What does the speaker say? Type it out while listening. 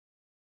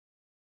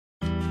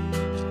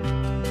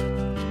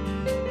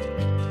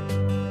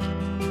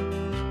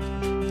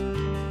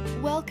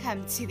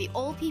Welcome to the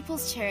All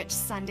People's Church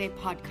Sunday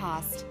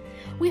podcast.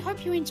 We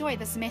hope you enjoy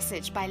this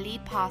message by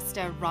lead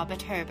pastor Robert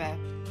Herber.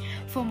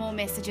 For more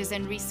messages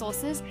and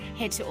resources,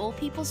 head to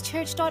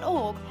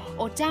allpeopleschurch.org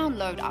or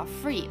download our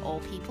free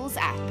All People's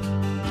app.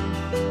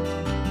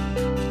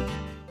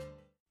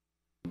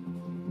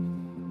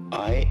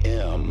 I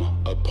am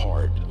a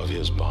part of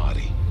his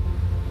body.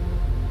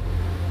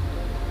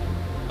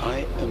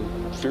 I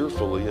am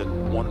fearfully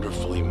and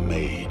wonderfully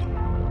made.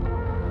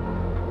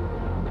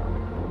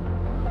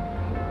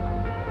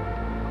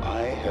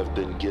 I have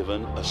been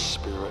given a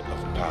spirit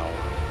of power,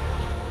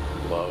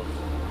 love,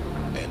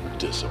 and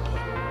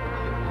discipline.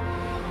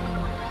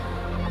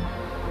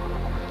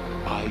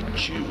 I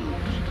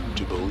choose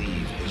to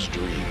believe his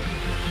dream.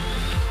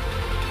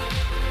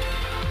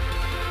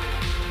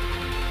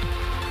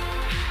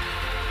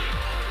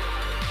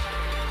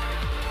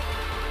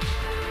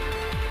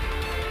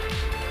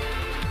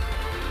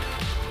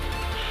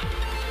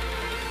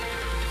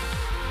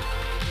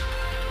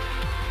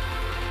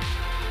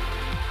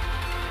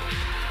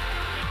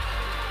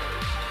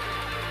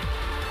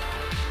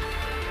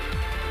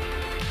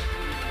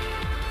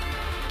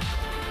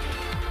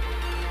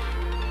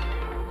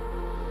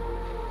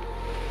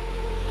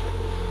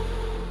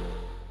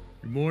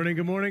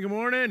 Good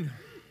morning.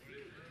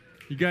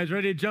 You guys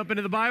ready to jump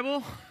into the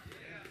Bible?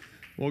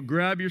 Well,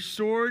 grab your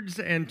swords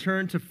and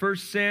turn to 1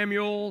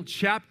 Samuel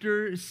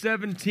chapter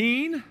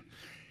 17.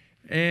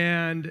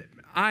 And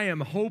I am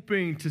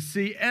hoping to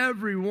see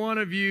every one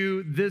of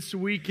you this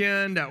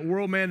weekend at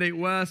World Mandate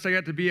West. I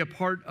got to be a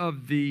part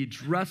of the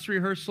dress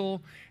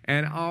rehearsal,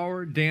 and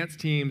our dance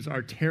teams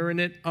are tearing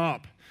it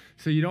up.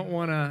 So you don't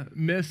want to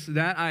miss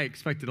that. I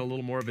expected a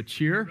little more of a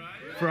cheer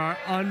for our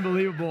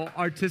unbelievable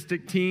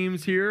artistic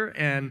teams here.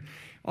 And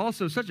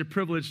also such a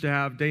privilege to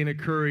have Dana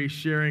Curry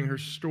sharing her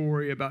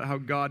story about how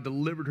God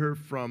delivered her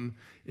from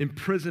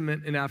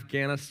imprisonment in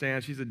Afghanistan.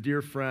 She's a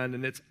dear friend,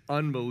 and it's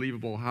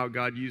unbelievable how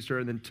God used her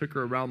and then took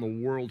her around the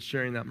world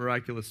sharing that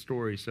miraculous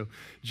story. So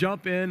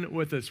jump in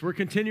with us. We're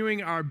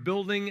continuing our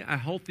Building a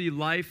Healthy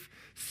Life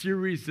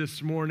series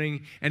this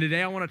morning, and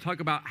today I want to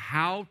talk about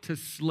how to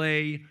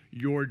slay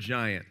your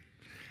giant.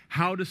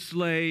 How to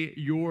slay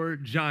your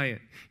giant.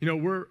 You know,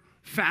 we're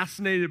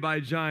fascinated by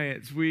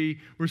giants. We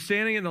were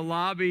standing in the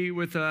lobby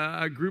with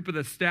a group of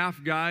the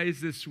staff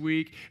guys this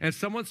week, and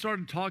someone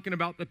started talking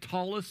about the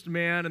tallest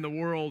man in the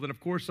world. And of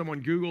course,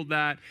 someone Googled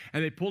that,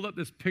 and they pulled up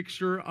this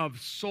picture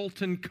of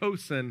Sultan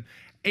Kosen,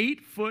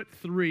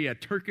 8'3", a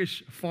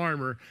Turkish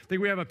farmer. I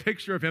think we have a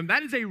picture of him.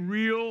 That is a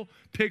real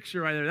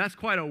picture right there. That's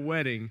quite a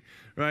wedding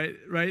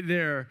right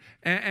there.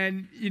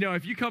 And you know,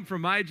 if you come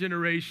from my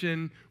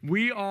generation,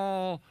 we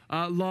all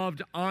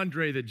loved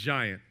Andre the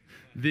Giant,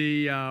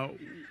 the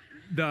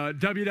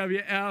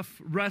WWF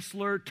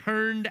wrestler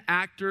turned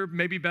actor,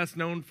 maybe best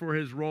known for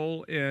his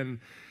role in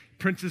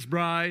Princess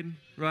Bride,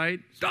 right?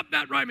 Stop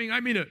that rhyming, I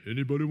mean it.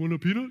 Anybody want a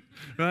peanut?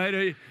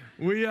 Right?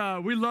 We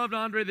loved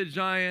Andre the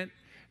Giant,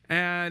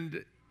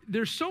 and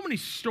there's so many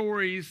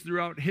stories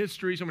throughout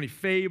history, so many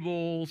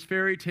fables,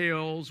 fairy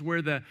tales,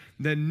 where the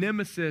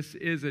nemesis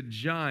is a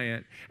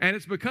giant. And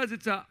it's because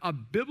it's a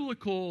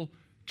biblical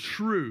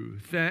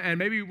truth. And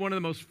maybe one of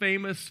the most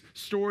famous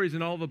stories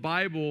in all the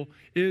Bible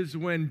is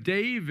when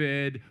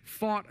David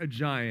fought a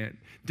giant.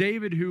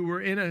 David, who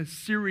we're in a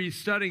series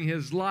studying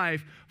his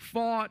life,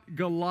 fought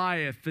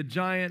Goliath, the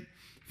giant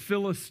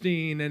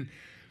Philistine. And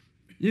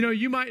you know,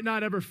 you might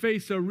not ever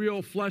face a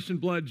real flesh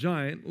and blood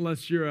giant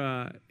unless you're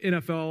a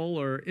NFL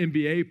or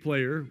NBA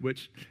player,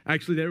 which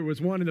actually there was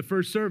one in the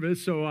first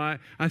service, so I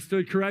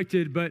stood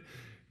corrected. But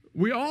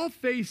we all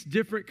face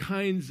different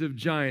kinds of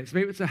giants.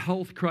 Maybe it's a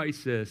health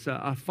crisis,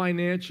 a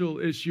financial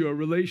issue, a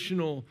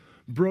relational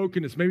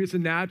brokenness. Maybe it's a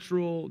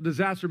natural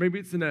disaster. Maybe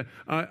it's an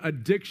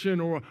addiction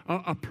or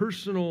a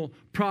personal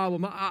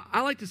problem.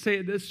 I like to say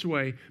it this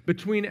way: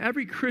 between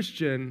every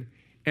Christian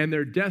and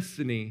their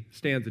destiny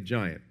stands a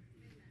giant.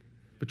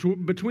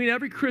 Between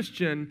every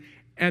Christian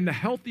and the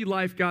healthy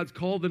life God's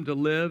called them to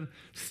live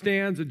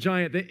stands a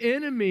giant. The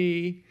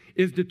enemy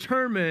is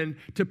determined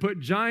to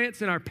put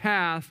giants in our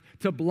path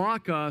to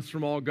block us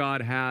from all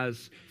God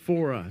has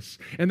for us.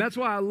 And that's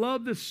why I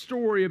love this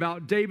story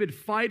about David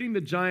fighting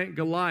the giant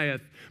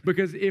Goliath,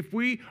 because if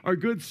we are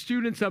good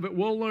students of it,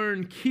 we'll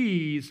learn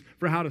keys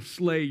for how to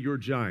slay your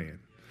giant.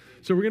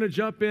 So we're going to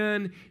jump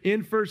in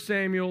 1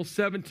 Samuel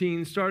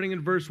 17, starting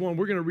in verse 1.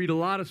 We're going to read a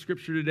lot of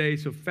scripture today,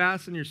 so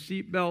fasten your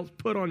seatbelts,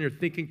 put on your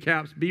thinking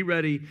caps, be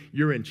ready,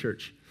 you're in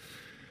church.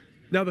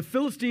 Now the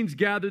Philistines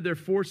gathered their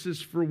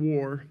forces for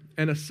war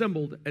and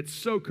assembled at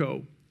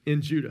Soko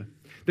in Judah.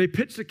 They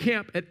pitched a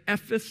camp at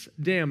Ephes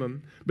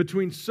Dammim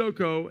between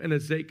Soko and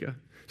Azekah.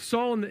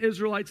 Saul and the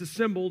Israelites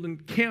assembled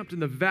and camped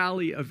in the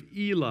valley of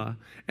Elah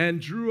and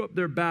drew up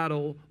their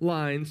battle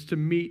lines to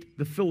meet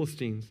the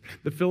Philistines.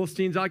 The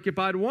Philistines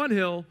occupied one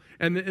hill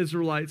and the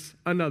Israelites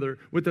another,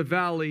 with the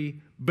valley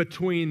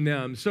between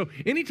them. So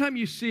anytime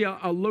you see a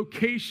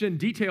location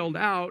detailed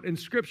out in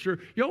Scripture,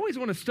 you always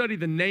want to study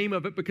the name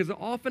of it because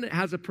often it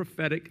has a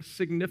prophetic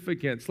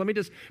significance. Let me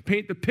just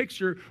paint the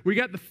picture. We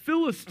got the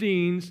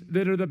Philistines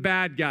that are the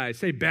bad guys.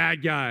 Say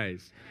bad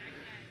guys.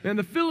 And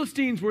the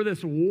Philistines were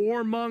this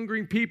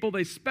warmongering people.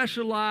 They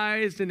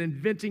specialized in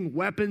inventing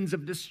weapons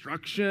of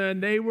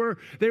destruction. They were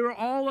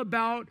all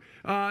about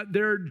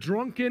their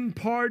drunken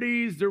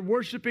parties. They're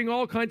worshiping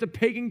all kinds of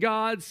pagan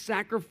gods,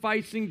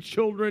 sacrificing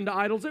children to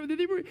idols.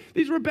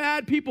 These were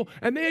bad people,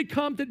 and they had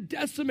come to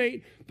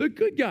decimate the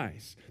good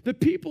guys, the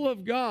people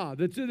of God,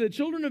 the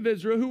children of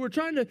Israel who were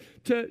trying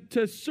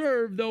to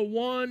serve the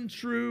one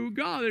true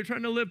God. They're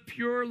trying to live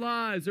pure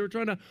lives. They were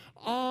trying to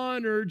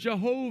honor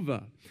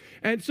Jehovah.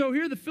 And so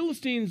here the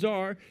Philistines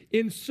are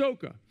in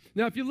Soka.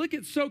 Now, if you look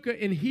at Soka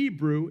in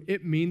Hebrew,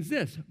 it means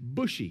this,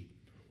 bushy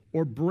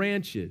or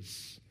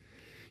branches.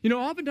 You know,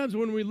 oftentimes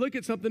when we look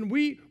at something,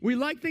 we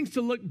like things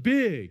to look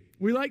big.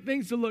 We like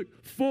things to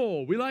look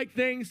full. We like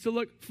things to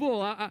look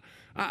full.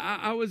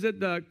 I was at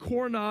the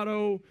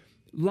Coronado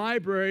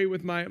Library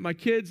with my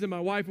kids and my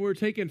wife, and we were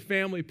taking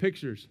family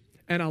pictures.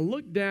 And I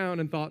looked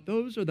down and thought,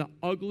 those are the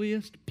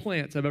ugliest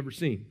plants I've ever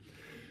seen.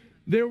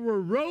 There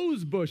were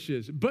rose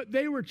bushes, but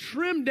they were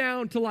trimmed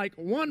down to like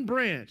one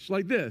branch,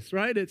 like this,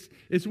 right?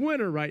 It's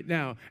winter right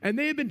now. And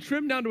they had been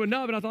trimmed down to a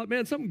nub, and I thought,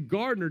 man, some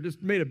gardener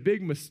just made a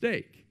big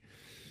mistake.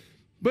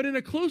 But in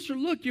a closer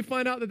look, you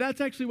find out that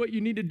that's actually what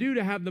you need to do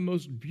to have the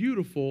most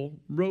beautiful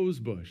rose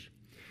bush.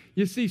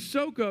 You see,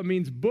 Soka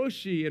means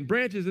bushy and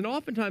branches, and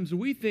oftentimes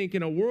we think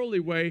in a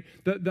worldly way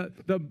that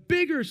the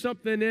bigger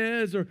something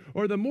is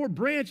or the more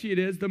branchy it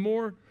is, the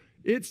more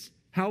it's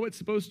how it's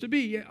supposed to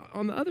be.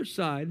 On the other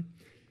side,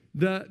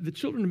 the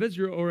children of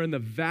Israel are in the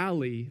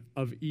valley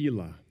of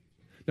Elah.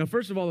 Now,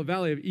 first of all, the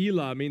valley of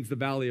Elah means the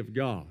valley of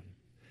God.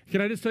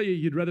 Can I just tell you,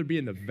 you'd rather be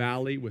in the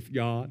valley with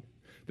God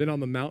than on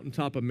the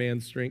mountaintop of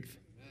man's strength?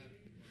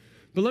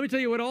 But let me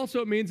tell you what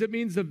also it means. It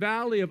means the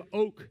valley of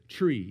oak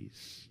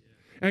trees.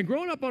 And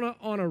growing up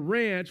on a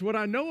ranch, what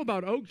I know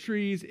about oak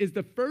trees is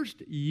the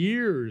first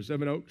years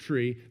of an oak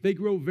tree, they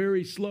grow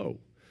very slow.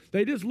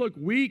 They just look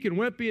weak and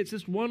wimpy. It's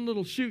just one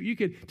little shoot. You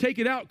can take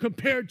it out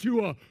compared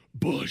to a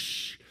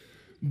bush.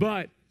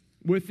 But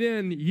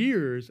within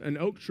years, an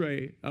oak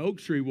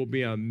tree will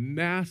be a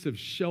massive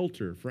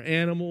shelter for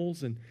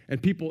animals and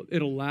people.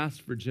 It'll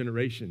last for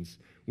generations,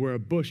 where a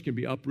bush can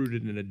be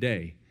uprooted in a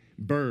day,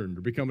 burned,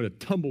 or becoming a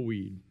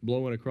tumbleweed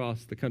blowing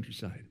across the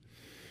countryside.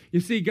 You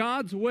see,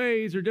 God's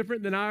ways are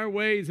different than our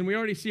ways, and we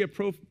already see a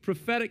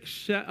prophetic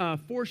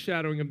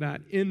foreshadowing of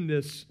that in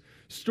this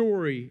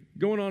story.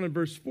 Going on in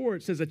verse 4,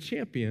 it says, a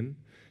champion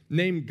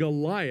named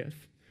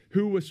Goliath,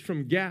 who was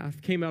from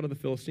Gath, came out of the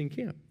Philistine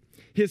camp.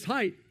 His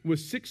height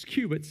was 6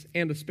 cubits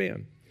and a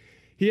span.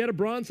 He had a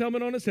bronze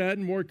helmet on his head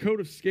and wore a coat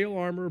of scale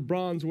armor of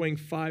bronze weighing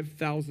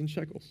 5,000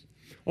 shekels.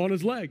 On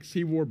his legs,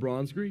 he wore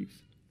bronze greaves,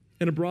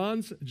 and a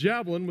bronze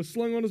javelin was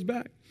slung on his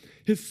back.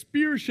 His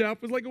spear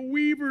shaft was like a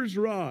weaver's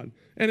rod,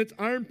 and its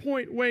iron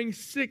point weighing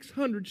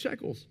 600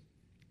 shekels.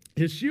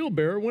 His shield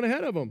bearer went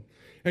ahead of him,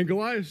 and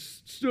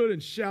Goliath stood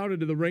and shouted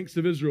to the ranks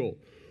of Israel,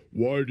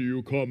 "Why do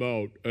you come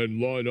out and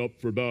line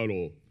up for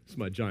battle?" It's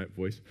my giant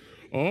voice.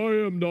 Am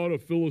I not a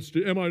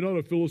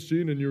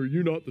Philistine, and are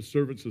you not the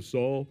servants of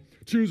Saul?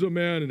 Choose a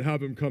man and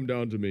have him come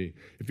down to me.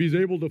 If he's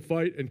able to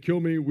fight and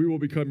kill me, we will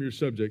become your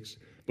subjects.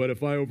 But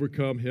if I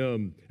overcome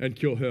him and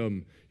kill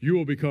him, you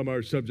will become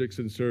our subjects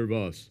and serve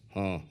us.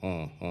 Ha,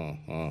 ha, ha,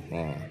 ha,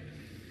 ha.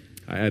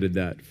 I added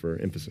that for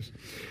emphasis.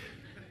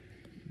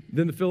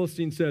 Then the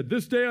Philistine said,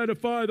 "This day I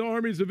defy the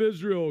armies of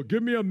Israel.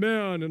 Give me a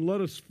man and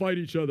let us fight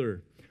each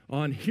other."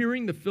 On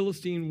hearing the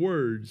Philistine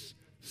words,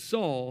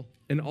 Saul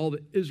and all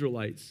the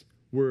Israelites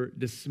were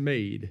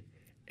dismayed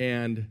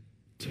and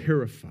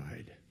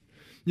terrified.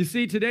 You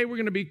see, today we're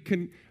going to be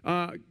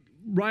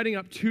writing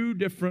up 2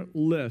 different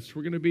lists.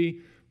 We're going to be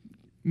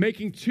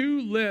making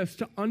 2 lists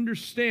to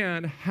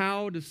understand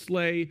how to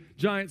slay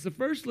giants. The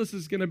first list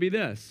is going to be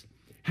this: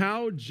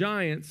 how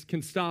giants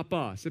can stop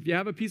us. If you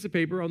have a piece of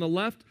paper, on the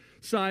left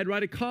side,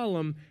 write a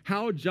column,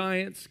 how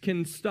giants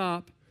can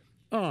stop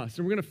us.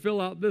 And we're going to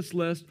fill out this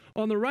list.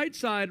 On the right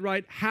side,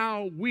 write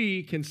how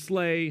we can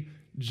slay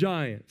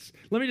giants.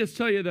 Let me just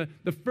tell you,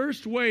 the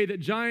first way that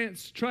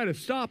giants try to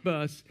stop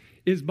us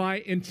is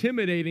by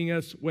intimidating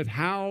us with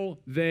how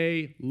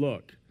they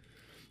look.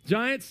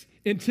 Giants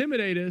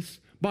intimidate us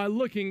by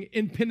looking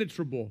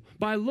impenetrable,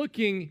 by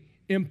looking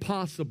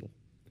impossible.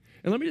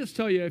 And let me just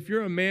tell you, if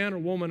you're a man or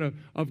woman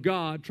of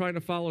God trying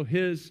to follow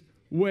his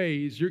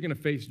ways, you're going to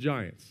face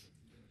giants.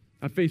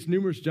 I've faced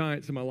numerous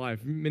giants in my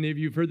life. Many of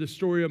you have heard the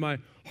story of my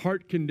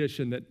heart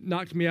condition that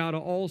knocked me out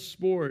of all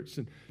sports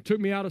and took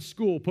me out of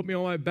school, put me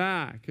on my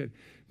back, and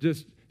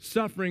just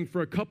suffering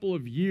for a couple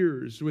of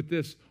years with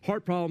this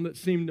heart problem that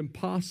seemed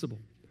impossible.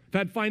 I've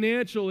had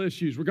financial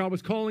issues where God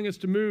was calling us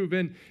to move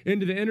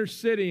into the inner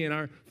city in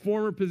our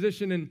former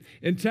position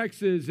in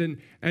Texas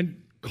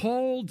and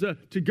called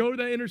to go to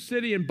the inner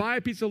city and buy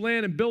a piece of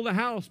land and build a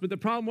house. But the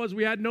problem was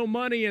we had no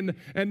money, and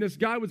this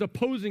guy was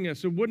opposing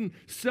us and wouldn't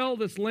sell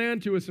this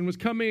land to us and was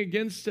coming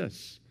against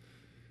us.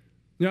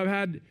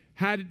 I've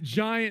had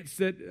giants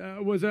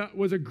that was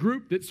a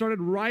group that started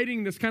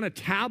writing this kind of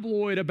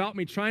tabloid about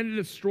me, trying to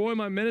destroy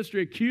my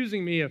ministry,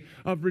 accusing me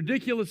of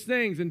ridiculous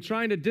things and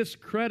trying to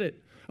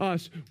discredit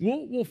us.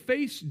 We'll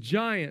face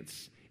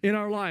giants in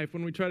our life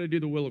when we try to do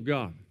the will of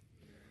God.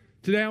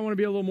 Today, I want to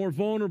be a little more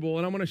vulnerable,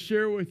 and I want to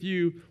share with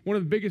you one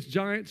of the biggest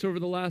giants over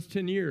the last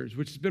 10 years,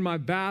 which has been my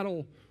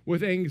battle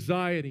with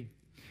anxiety.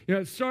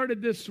 It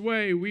started this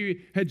way.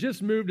 We had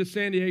just moved to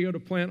San Diego to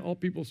plant All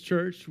People's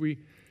Church. We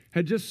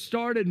had just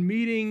started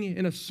meeting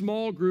in a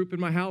small group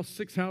in my house,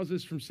 6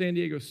 houses from San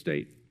Diego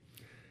State.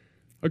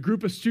 A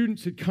group of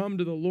students had come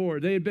to the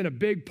Lord. They had been a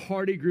big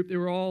party group. They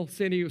were all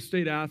San Diego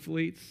State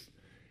athletes.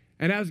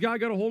 And as God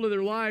got a hold of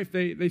their life,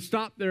 they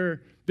stopped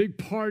their big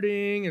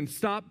partying and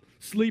stopped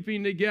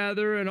sleeping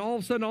together, and all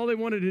of a sudden all they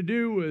wanted to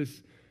do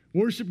was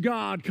worship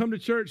God, come to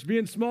church, be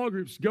in small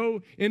groups,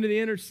 go into the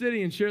inner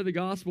city and share the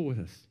gospel with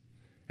us.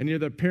 And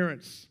their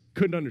parents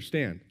couldn't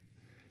understand.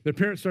 Their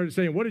parents started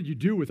saying, "What did you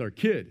do with our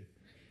kid?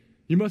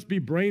 You must be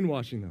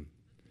brainwashing them."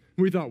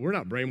 And we thought, we're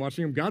not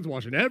brainwashing him. God's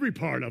washing every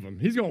part of him.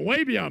 He's going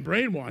way beyond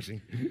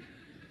brainwashing.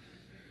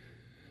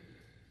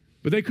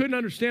 But they couldn't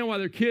understand why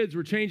their kids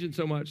were changing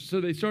so much, so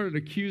they started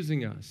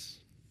accusing us.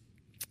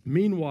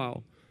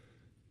 Meanwhile,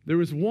 there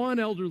was one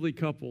elderly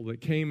couple that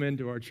came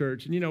into our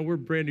church, and we're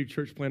brand new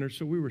church planters,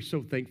 so we were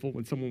so thankful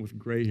when someone with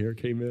gray hair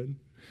came in.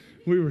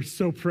 We were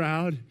so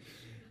proud.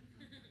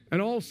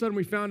 And all of a sudden,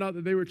 we found out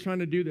that they were trying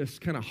to do this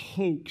kind of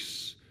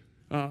hoax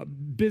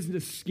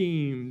business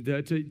scheme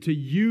to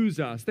use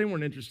us. They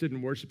weren't interested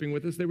in worshiping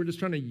with us. They were just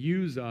trying to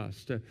use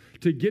us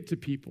to get to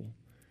people.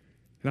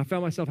 And I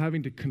found myself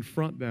having to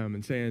confront them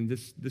and saying,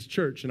 this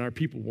church and our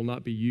people will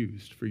not be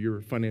used for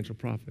your financial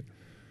profit.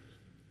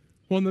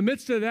 Well, in the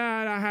midst of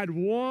that, I had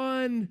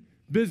one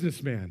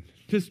businessman,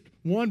 just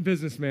one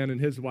businessman and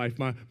his wife,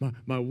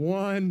 my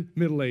one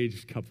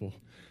middle-aged couple.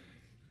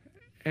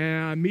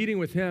 And I'm meeting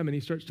with him, and he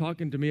starts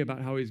talking to me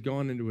about how he's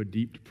gone into a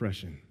deep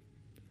depression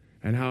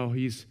and how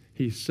he's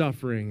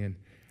suffering. And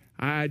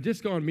I had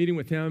just gone meeting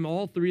with him.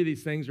 All 3 of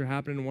these things are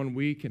happening in 1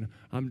 week, and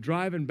I'm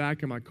driving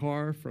back in my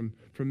car from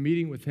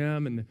meeting with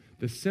him, and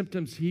the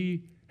symptoms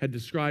he had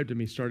described to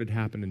me started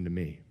happening to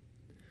me.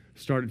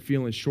 Started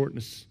feeling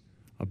shortness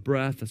of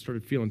breath. I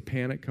started feeling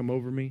panic come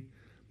over me.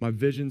 My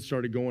vision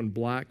started going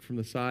black from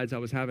the sides. I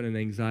was having an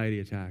anxiety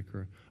attack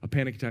or a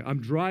panic attack. I'm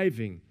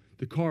driving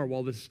the car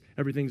while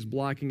everything's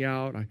blacking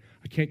out. I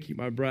can't keep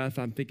my breath.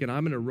 I'm thinking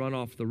I'm going to run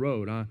off the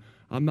road.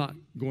 I'm not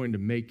going to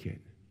make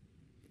it.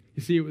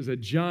 You see, it was a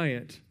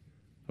giant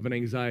of an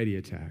anxiety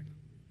attack.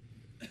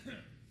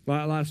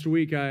 Last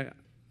week, I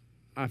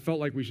felt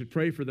like we should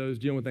pray for those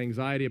dealing with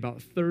anxiety. About a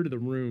third of the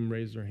room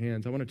raised their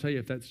hands. I want to tell you,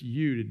 if that's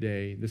you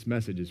today, this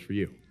message is for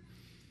you.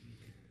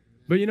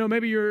 But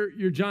maybe your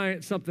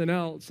giant something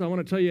else. I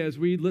want to tell you, as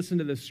we listen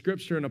to this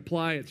scripture and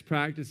apply its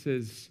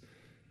practices,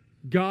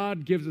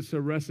 God gives us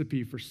a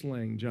recipe for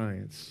slaying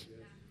giants.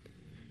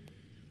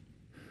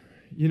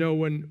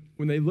 When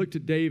they looked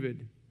at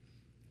David,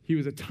 he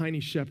was a tiny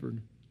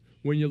shepherd.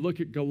 When you look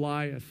at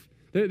Goliath,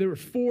 there were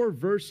 4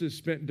 verses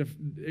spent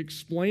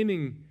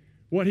explaining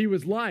what he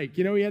was like.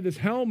 He had this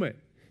helmet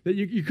that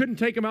you couldn't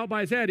take him out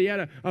by his head. He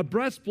had a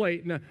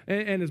breastplate,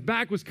 and his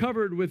back was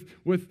covered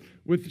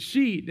with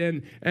sheet,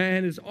 and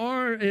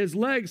his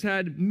legs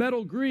had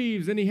metal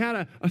greaves, and he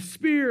had a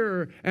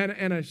spear and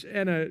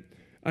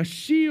a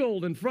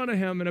shield in front of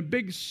him and a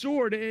big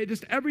sword.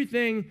 Just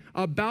everything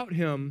about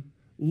him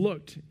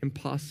looked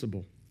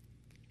impossible.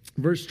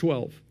 Verse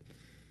 12.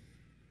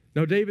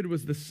 Now David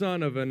was the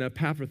son of an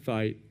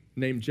Ephrathite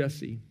named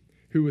Jesse,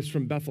 who was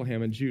from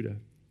Bethlehem in Judah.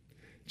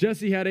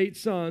 Jesse had 8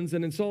 sons,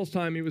 and in Saul's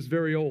time he was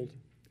very old.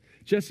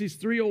 Jesse's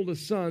 3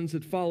 oldest sons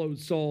had followed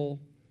Saul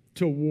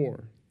to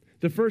war.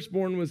 The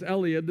firstborn was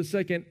Eliab, the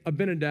second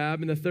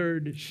Abinadab, and the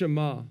third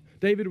Shammah.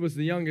 David was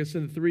the youngest,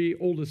 and the 3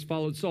 oldest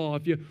followed Saul.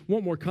 If you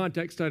want more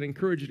context, I'd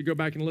encourage you to go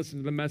back and listen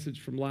to the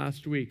message from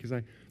last week as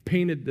I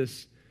painted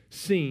this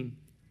scene.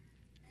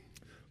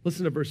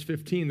 Listen to verse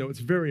 15, though. It's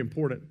very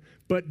important.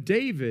 But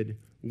David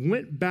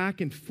went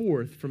back and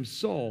forth from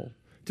Saul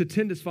to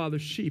tend his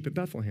father's sheep at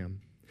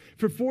Bethlehem.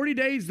 For 40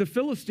 days, the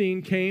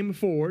Philistine came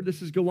forward,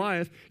 this is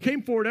Goliath,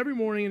 came forward every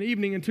morning and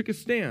evening and took a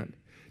stand.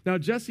 Now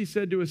Jesse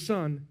said to his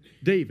son,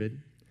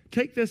 David,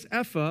 take this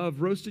ephah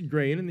of roasted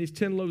grain and these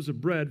 10 loaves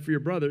of bread for your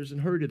brothers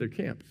and hurry to their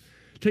camp.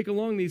 Take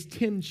along these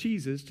 10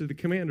 cheeses to the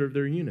commander of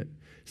their unit.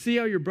 See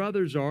how your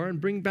brothers are and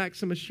bring back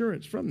some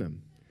assurance from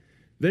them.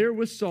 They are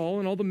with Saul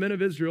and all the men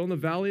of Israel in the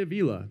valley of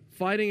Elah,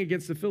 fighting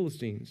against the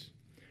Philistines.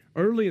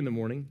 Early in the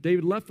morning,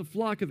 David left the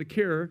flock in the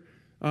care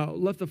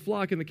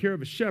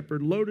of a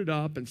shepherd, loaded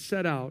up, and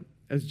set out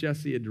as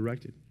Jesse had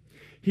directed.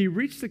 He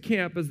reached the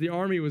camp as the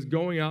army was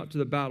going out to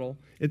the battle,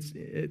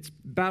 its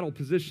battle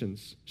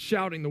positions,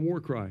 shouting the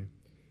war cry.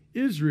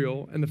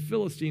 Israel and the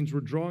Philistines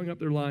were drawing up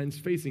their lines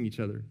facing each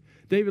other.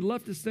 David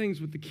left his things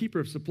with the keeper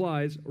of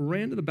supplies,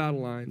 ran to the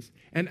battle lines,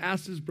 and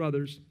asked his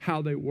brothers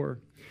how they were.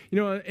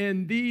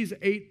 In these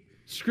 8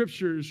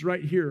 scriptures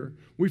right here,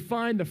 we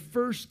find the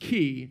first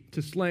key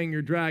to slaying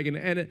your dragon.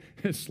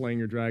 And slaying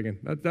your dragon,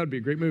 that would be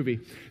a great movie.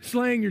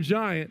 Slaying your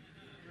giant.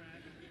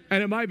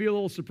 And it might be a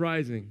little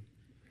surprising.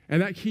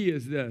 And that key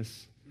is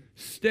this: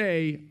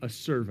 stay a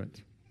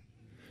servant.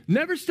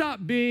 Never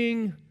stop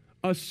being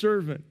a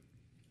servant.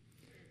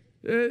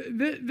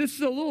 This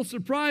is a little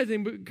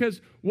surprising because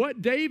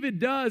what David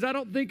does, I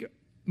don't think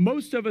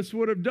most of us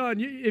would have done.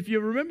 If you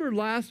remember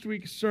last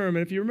week's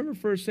sermon, if you remember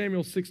 1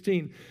 Samuel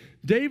 16,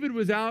 David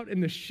was out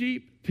in the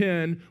sheep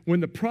pen when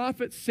the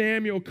prophet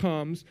Samuel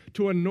comes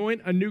to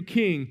anoint a new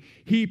king.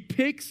 He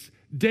picks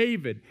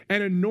David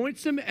and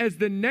anoints him as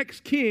the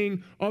next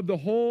king of the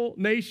whole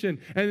nation.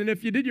 And then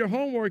if you did your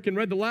homework and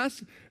read the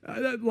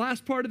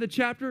last part of the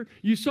chapter,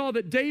 you saw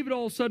that David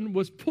all of a sudden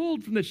was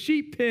pulled from the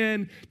sheep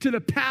pen to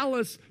the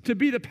palace to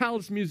be the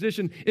palace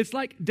musician. It's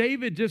like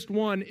David just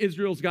won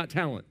Israel's Got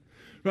Talent.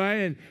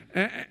 Right?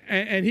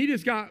 And he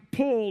just got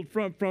pulled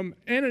from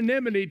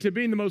anonymity to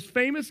being the most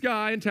famous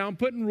guy in town,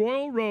 put in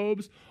royal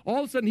robes.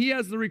 All of a sudden, he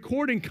has the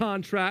recording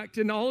contract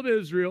in all of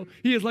Israel.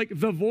 He is like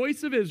the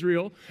voice of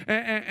Israel,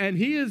 and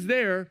he is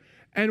there.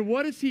 And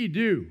what does he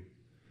do?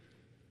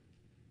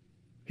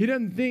 He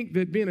doesn't think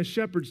that being a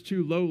shepherd's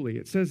too lowly.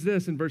 It says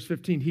this in verse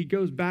 15. He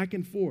goes back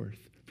and forth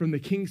from the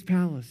king's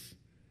palace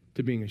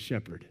to being a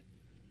shepherd.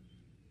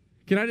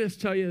 Can I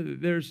just tell you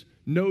that there's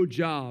no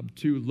job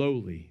too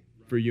lowly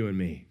for you and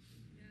me?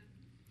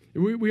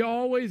 We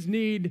always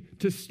need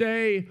to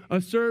stay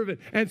a servant.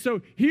 And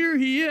so here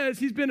he is.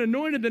 He's been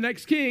anointed the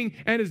next king,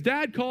 and his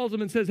dad calls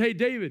him and says, hey,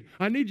 David,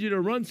 I need you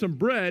to run some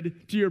bread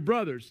to your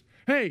brothers.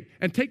 Hey,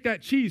 and take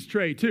that cheese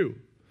tray too.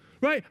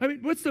 Right? I mean,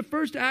 what's the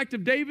first act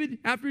of David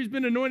after he's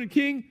been anointed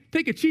king?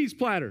 Take a cheese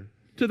platter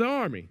to the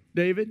army,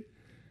 David.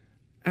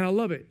 And I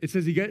love it. It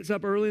says he gets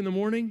up early in the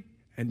morning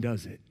and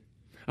does it.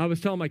 I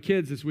was telling my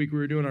kids this week, we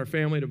were doing our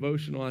family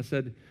devotional. I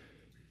said,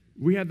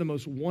 we have the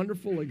most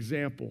wonderful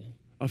example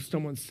of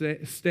someone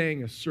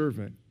staying a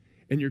servant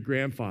in your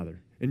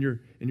grandfather and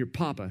your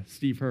papa,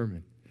 Steve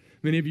Herman.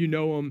 Many of you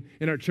know him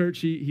in our church.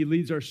 He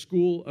leads our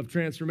School of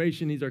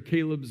Transformation. He's our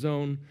Caleb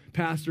Zone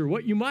pastor.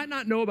 What you might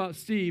not know about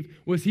Steve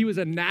was he was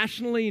a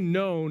nationally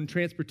known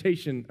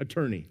transportation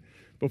attorney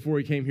before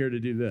he came here to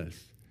do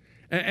this.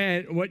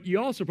 And what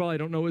you also probably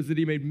don't know is that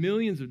he made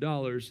millions of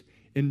dollars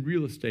in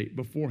real estate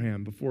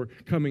beforehand, before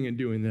coming and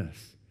doing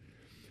this.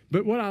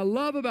 But what I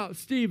love about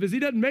Steve is he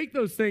doesn't make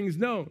those things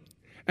known.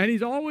 And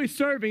he's always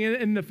serving.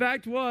 And the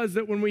fact was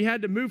that when we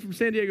had to move from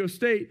San Diego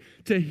State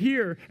to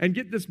here and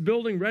get this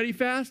building ready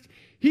fast,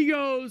 he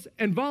goes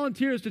and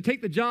volunteers to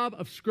take the job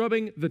of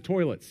scrubbing the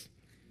toilets.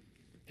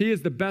 He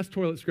is the best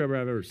toilet scrubber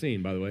I've ever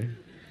seen, by the way.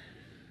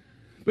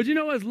 But you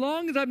know, as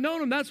long as I've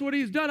known him, that's what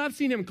he's done. I've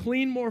seen him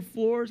clean more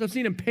floors. I've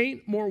seen him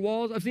paint more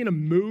walls. I've seen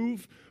him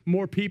move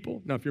more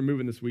people. Now, if you're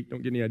moving this week,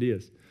 don't get any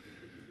ideas.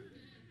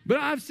 But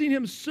I've seen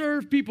him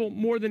serve people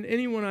more than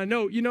anyone I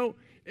know. You know,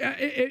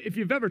 if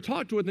you've ever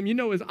talked with him, you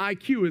know his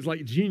IQ is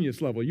like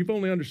genius level. You've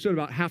only understood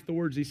about half the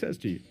words he says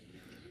to you.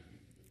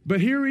 But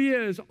here he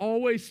is,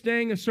 always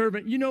staying a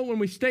servant. You know, when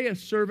we stay a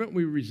servant,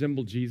 we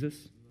resemble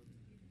Jesus.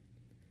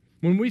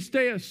 When we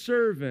stay a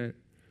servant,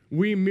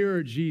 we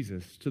mirror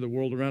Jesus to the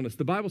world around us.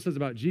 The Bible says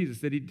about Jesus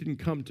that he didn't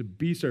come to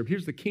be served.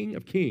 Here's the King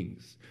of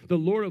Kings, the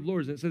Lord of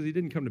Lords. And it says he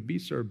didn't come to be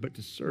served, but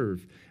to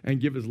serve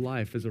and give his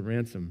life as a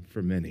ransom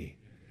for many.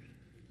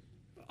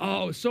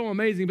 Oh, so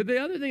amazing. But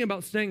the other thing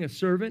about staying a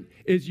servant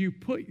is you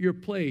put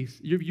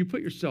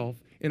yourself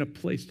in a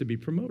place to be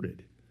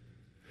promoted.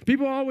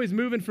 People are always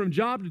moving from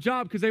job to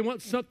job because they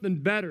want something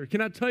better.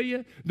 Can I tell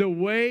you, the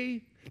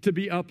way to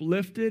be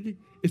uplifted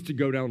is to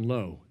go down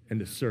low and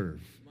to serve.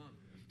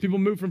 People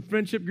move from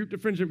friendship group to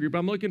friendship group.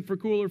 I'm looking for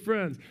cooler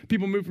friends.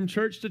 People move from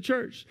church to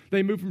church.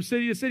 They move from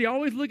city to city,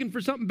 always looking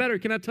for something better.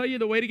 Can I tell you,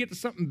 the way to get to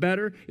something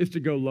better is to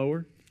go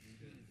lower?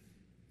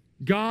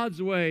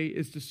 God's way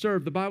is to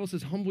serve. The Bible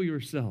says, humble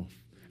yourself,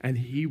 and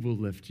he will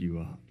lift you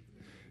up.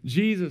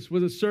 Jesus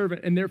was a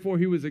servant, and therefore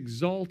he was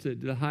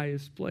exalted to the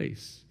highest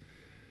place.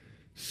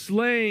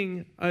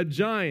 Slaying a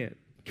giant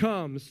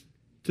comes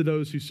to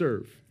those who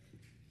serve.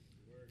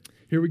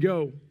 Here we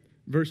go,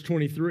 verse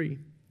 23.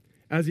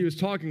 As he was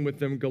talking with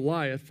them,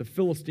 Goliath, the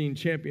Philistine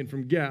champion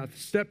from Gath,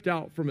 stepped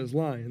out from his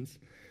lines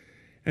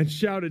and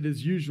shouted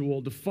his usual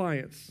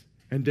defiance,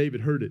 and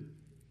David heard it.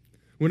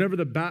 Whenever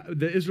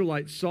the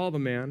Israelites saw the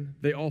man,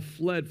 they all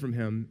fled from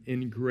him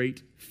in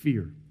great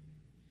fear.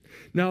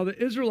 Now, the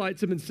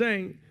Israelites have been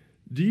saying,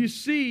 do you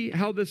see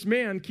how this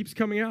man keeps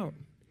coming out?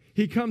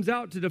 He comes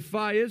out to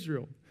defy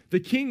Israel. The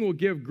king will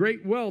give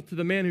great wealth to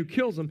the man who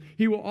kills him.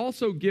 He will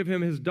also give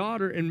him his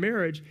daughter in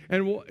marriage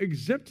and will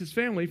exempt his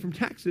family from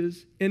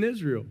taxes in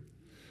Israel.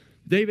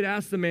 David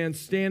asked the man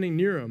standing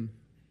near him,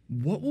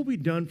 what will be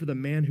done for the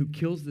man who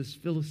kills this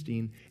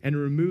Philistine and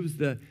removes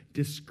the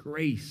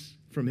disgrace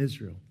from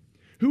Israel?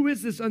 Who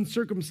is this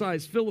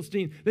uncircumcised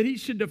Philistine that he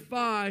should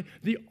defy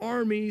the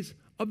armies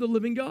of the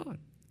living God?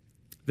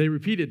 They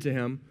repeated to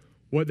him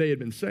what they had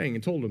been saying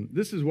and told him,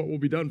 this is what will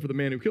be done for the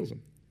man who kills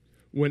him.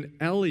 When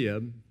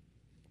Eliab,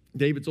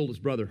 David's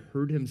oldest brother,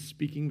 heard him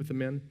speaking with the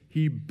men.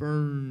 He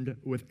burned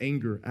with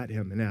anger at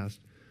him and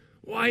asked,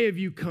 "Why have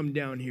you come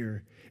down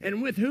here?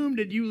 And with whom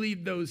did you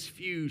leave those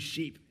few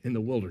sheep in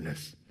the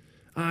wilderness?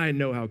 I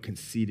know how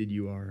conceited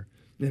you are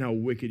and how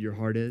wicked your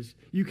heart is.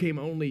 You came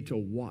only to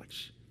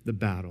watch the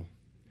battle."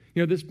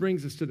 You know, this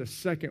brings us to the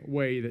second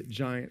way that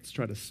giants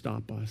try to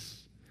stop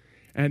us,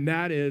 and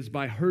that is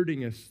by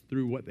hurting us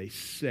through what they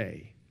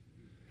say.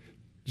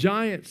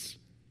 Giants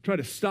try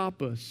to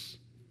stop us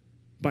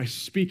by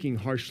speaking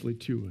harshly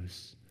to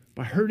us,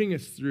 by hurting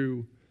us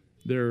through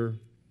their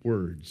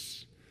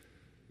words.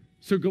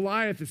 So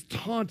Goliath is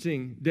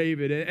taunting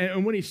David,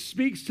 and when he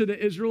speaks to the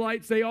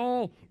Israelites, they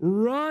all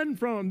run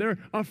from him. They're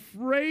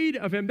afraid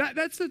of him.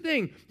 That's the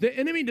thing. The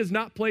enemy does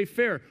not play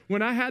fair.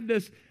 When I had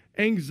this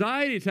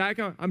anxiety attack,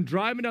 I'm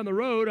driving down the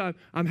road,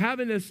 I'm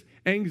having this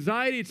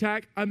anxiety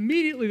attack,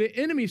 immediately the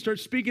enemy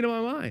starts speaking to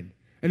my mind.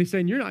 And he's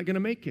saying, "You're not going to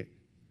make it.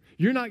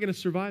 You're not going to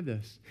survive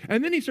this."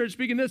 And then he starts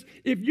speaking this.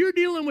 If you're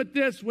dealing with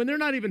this when there are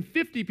not even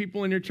 50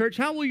 people in your church,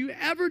 how will you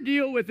ever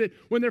deal with it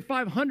when there are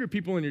 500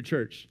 people in your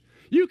church?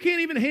 You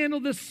can't even handle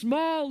this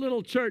small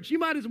little church. You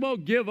might as well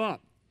give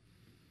up.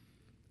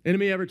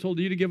 Enemy ever told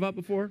you to give up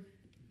before?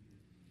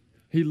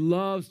 He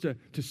loves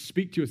to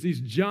speak to us.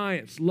 These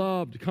giants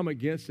love to come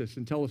against us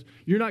and tell us,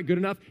 "You're not good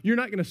enough. You're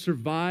not going to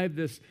survive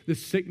this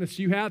sickness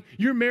you have.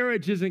 Your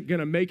marriage isn't going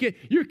to make it.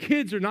 Your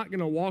kids are not going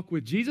to walk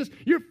with Jesus.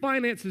 Your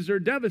finances are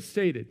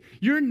devastated.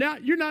 You're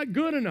not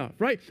good enough,"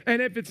 right? And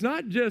if it's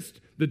not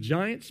just the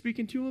giant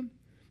speaking to him,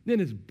 then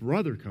his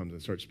brother comes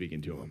and starts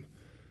speaking to him.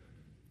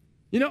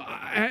 You know,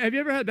 have you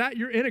ever had that?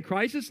 You're in a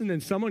crisis and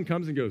then someone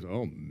comes and goes,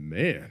 "Oh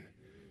man,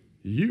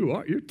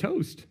 you're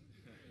toast."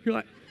 You're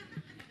like,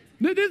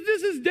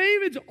 this is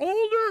David's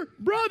older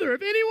brother.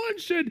 If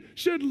anyone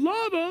should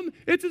love him,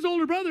 it's his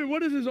older brother.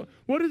 What does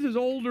his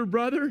older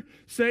brother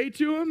say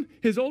to him?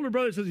 His older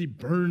brother says he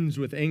burns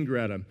with anger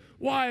at him.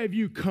 "Why have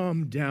you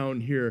come down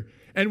here?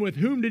 And with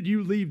whom did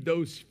you leave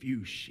those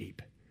few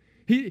sheep?"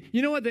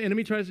 You know what the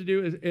enemy tries to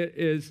do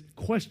is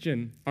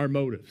question our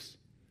motives.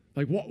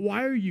 Like,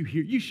 why are you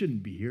here? You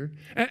shouldn't be here.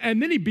 And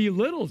then he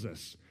belittles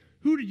us.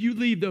 "Who did you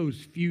leave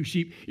those few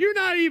sheep? You're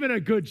not even a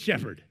good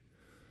shepherd."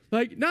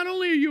 Like, not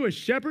only are you a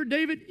shepherd,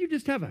 David, you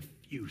just have a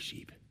few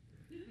sheep,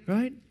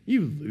 right?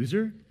 You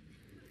loser.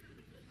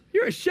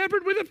 You're a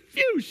shepherd with a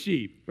few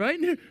sheep, right?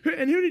 And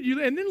who did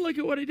you, and then look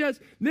at what he does.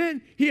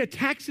 Then he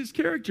attacks his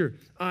character.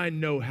 "I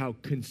know how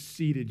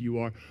conceited you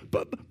are."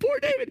 But poor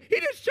David, he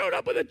just showed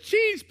up with a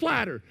cheese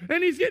platter,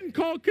 and he's getting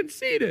called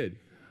conceited.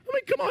 I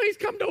mean, come on, he's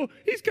come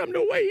to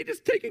away. He's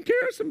just taking care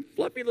of some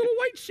fluffy little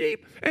white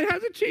sheep and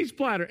has a cheese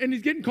platter, and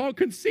he's getting called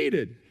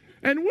conceited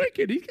and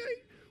wicked.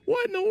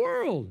 What in the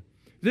world?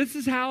 This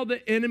is how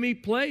the enemy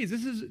plays.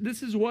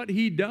 This is what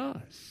he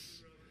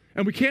does.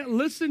 And we can't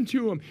listen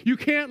to him. You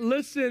can't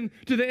listen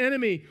to the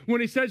enemy.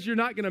 When he says you're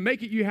not going to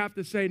make it, you have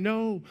to say,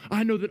 "No,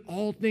 I know that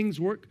all things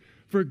work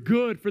for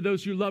good for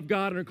those who love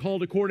God and are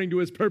called according to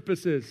his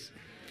purposes."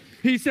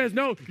 He says,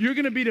 "No, you're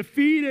going to be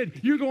defeated.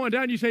 You're going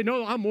down." You say,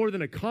 "No, I'm more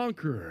than a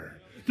conqueror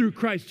through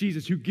Christ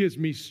Jesus who gives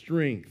me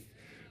strength."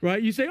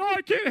 Right? You say, "Oh,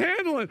 I can't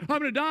handle it. I'm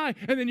going to die."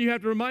 And then you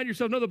have to remind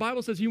yourself, no, the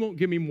Bible says he won't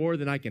give me more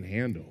than I can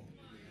handle.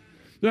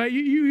 Right?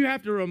 You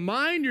have to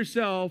remind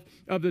yourself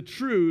of the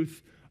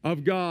truth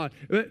of God.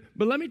 But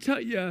let me tell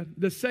you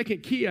the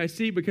second key I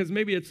see, because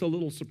maybe it's a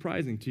little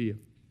surprising to you.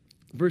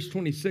 Verse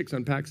 26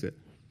 unpacks it.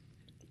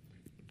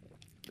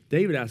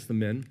 David asked the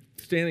men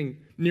standing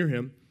near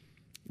him,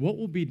 "What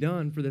will be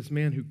done for this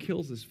man who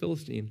kills this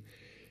Philistine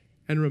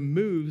and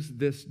removes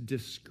this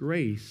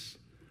disgrace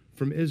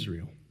from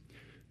Israel?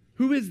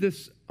 Who is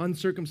this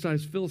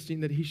uncircumcised Philistine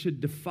that he should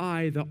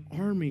defy the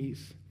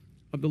armies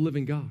of the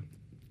living God?"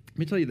 Let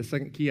me tell you the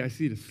second key I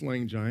see to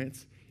slaying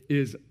giants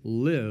is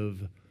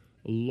live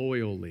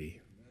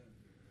loyally.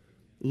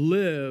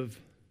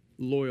 Live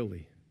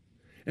loyally.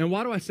 And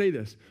why do I say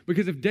this?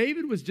 Because if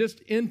David was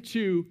just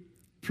into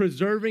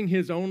preserving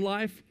his own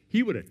life,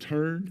 he would have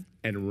turned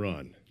and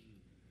run.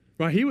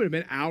 Right? He would have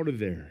been out of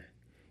there.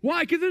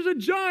 Why? Because there's a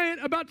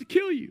giant about to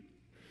kill you.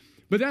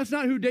 But that's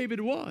not who David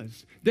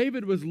was.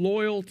 David was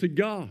loyal to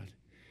God.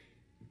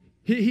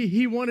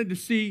 He wanted to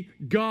see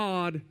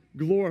God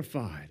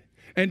glorified.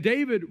 And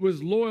David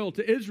was loyal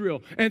to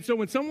Israel. And so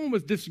when someone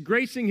was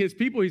disgracing his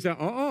people, he said,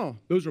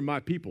 those are my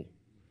people,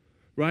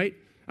 right?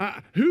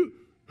 Who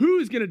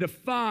is going to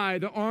defy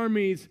the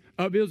armies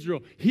of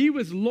Israel? He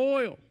was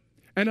loyal.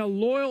 And a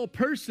loyal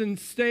person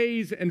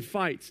stays and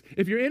fights.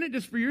 If you're in it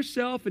just for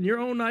yourself and your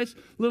own nice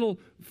little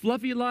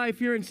fluffy life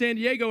here in San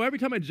Diego, every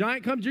time a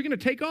giant comes, you're going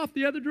to take off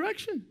the other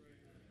direction.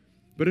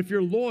 But if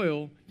you're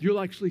loyal, you'll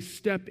actually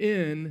step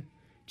in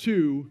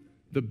to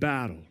the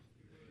battle.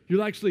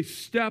 You'll actually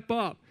step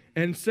up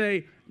and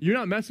say, you're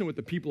not messing with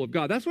the people of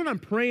God. That's what I'm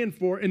praying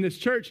for in this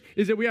church,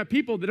 is that we have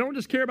people that don't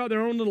just care about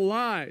their own little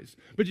lives,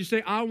 but you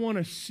say, I want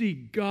to see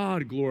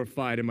God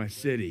glorified in my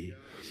city.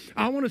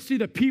 I want to see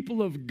the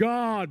people of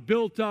God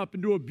built up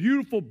into a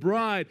beautiful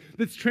bride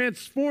that's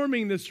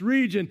transforming this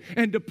region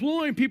and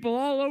deploying people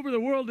all over the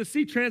world to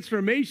see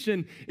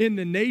transformation in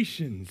the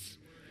nations.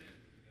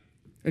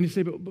 And you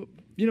say, but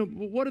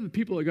what have the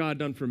people of God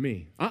done for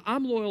me?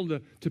 I'm loyal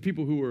to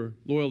people who are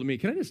loyal to me.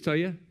 Can I just tell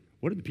you,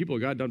 what have the people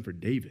of God done for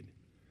David?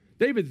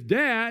 David's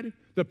dad,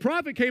 the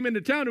prophet came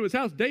into town to his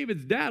house.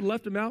 David's dad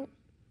left him out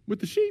with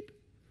the sheep.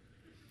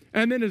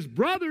 And then his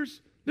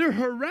brothers, they're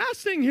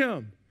harassing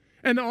him.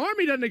 And the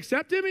army doesn't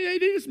accept him. They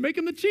just make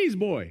him the cheese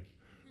boy,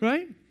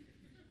 right?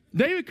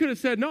 David could have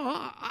said, no,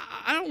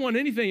 I don't want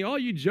anything. All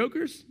you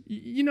jokers,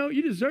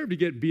 you deserve to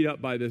get beat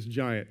up by this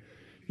giant.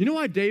 You know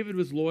why David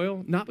was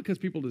loyal? Not because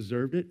people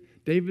deserved it.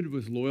 David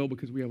was loyal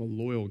because we have a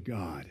loyal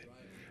God.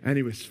 And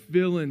he was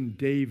filling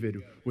David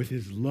with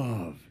his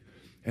love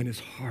and his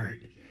heart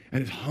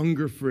and his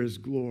hunger for his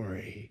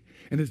glory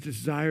and his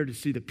desire to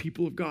see the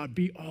people of God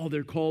be all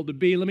they're called to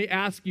be. Let me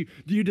ask you,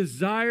 do you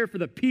desire for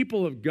the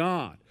people of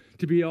God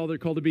to be all they're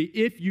called to be?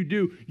 If you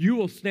do, you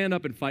will stand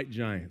up and fight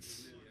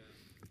giants.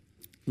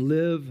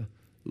 Live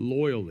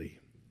loyally.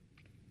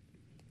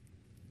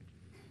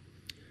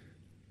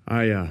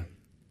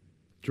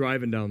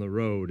 Driving down the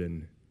road,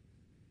 and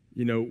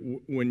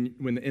when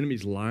the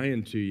enemy's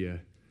lying to you,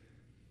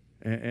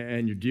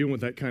 and you're dealing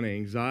with that kind of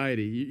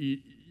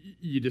anxiety,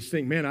 you just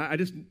think, man,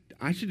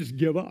 I should just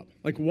give up.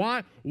 Like,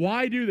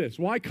 why do this?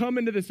 Why come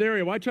into this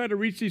area? Why try to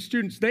reach these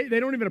students? They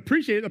don't even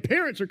appreciate it. The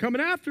parents are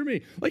coming after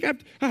me. Like,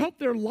 I hope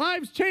their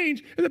lives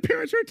change, and the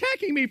parents are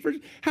attacking me for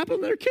helping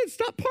their kids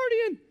stop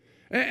partying.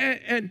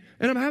 And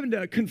I'm having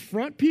to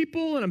confront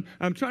people, and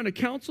I'm trying to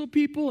counsel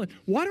people. And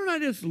why don't I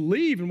just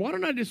leave? And why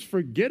don't I just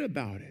forget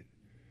about it?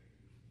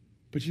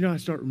 But I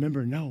start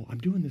remembering, no, I'm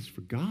doing this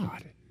for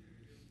God.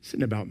 This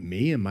isn't about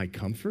me and my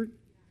comfort.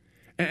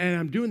 And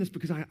I'm doing this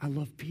because I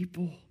love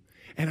people.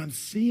 And I'm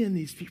seeing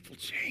these people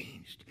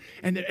changed.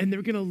 And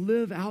they're going to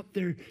live out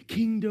their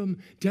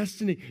kingdom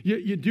destiny.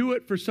 You do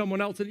it for someone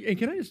else. And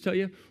can I just tell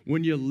you,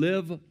 when you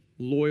live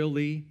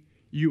loyally,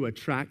 you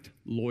attract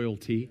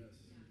loyalty.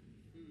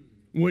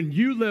 When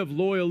you live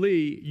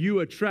loyally,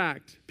 you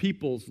attract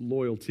people's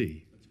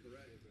loyalty.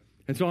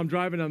 And so I'm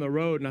driving down the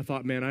road, and I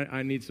thought, man,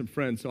 I need some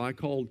friends. So I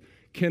called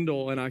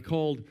Kendall, and I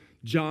called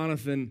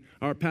Jonathan,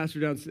 our pastor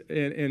down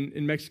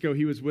in Mexico.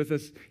 He was with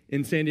us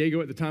in San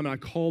Diego at the time, and I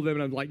called them,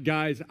 and I'm like,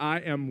 guys, I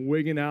am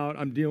wigging out.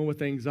 I'm dealing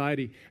with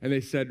anxiety. And they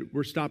said,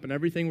 we're stopping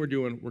everything we're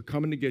doing. We're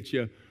coming to get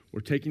you.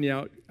 We're taking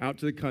you out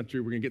to the country.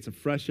 We're going to get some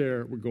fresh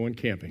air. We're going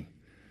camping.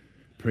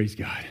 Praise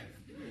God.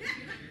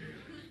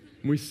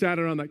 When we sat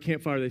around that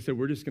campfire, they said,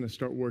 we're just going to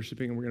start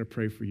worshiping, and we're going to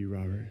pray for you,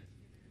 Robert.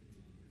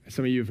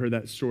 Some of you have heard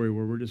that story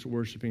where we're just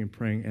worshiping and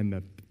praying, and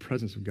the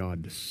presence of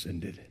God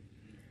descended.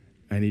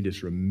 And he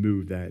just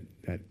removed that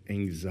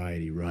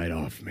anxiety right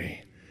off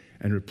me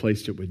and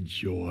replaced it with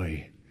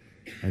joy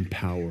and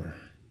power.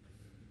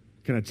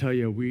 Can I tell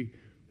you, we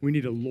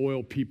need a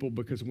loyal people,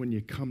 because when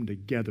you come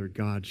together,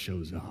 God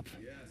shows up.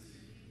 Yes.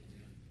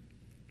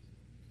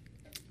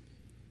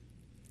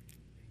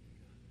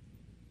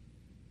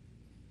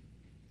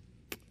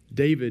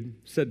 David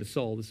said to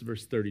Saul, this is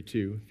verse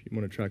 32, if you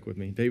want to track with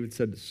me. David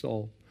said to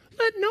Saul,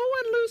 let no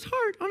one lose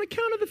heart on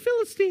account of the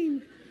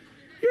Philistine.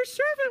 Your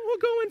servant will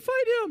go and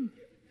fight him.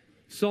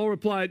 Saul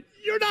replied,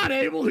 you're not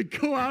able to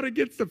go out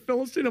against the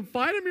Philistine and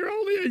fight him. You're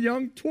only a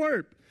young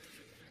twerp.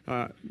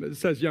 It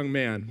says young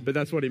man, but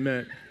that's what he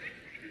meant.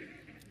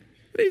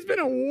 He's been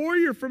a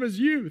warrior from his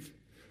youth.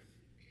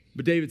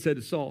 But David said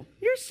to Saul,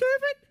 your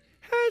servant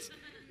has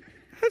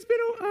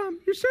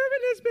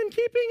been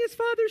keeping his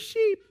father's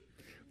sheep.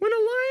 When a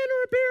lion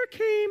or a bear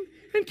came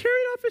and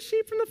carried off a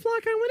sheep from the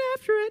flock, I went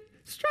after it,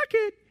 struck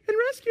it, and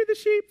rescued the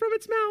sheep from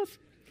its mouth.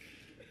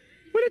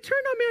 When it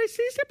turned on me, I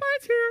seized it by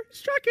its hair,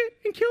 struck it,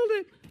 and killed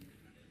it.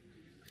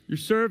 Your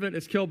servant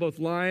has killed both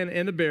lion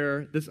and the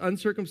bear. This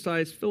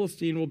uncircumcised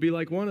Philistine will be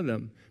like one of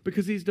them,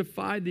 because he's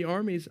defied the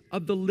armies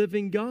of the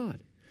living God.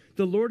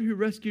 The Lord who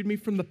rescued me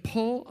from the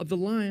paw of the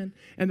lion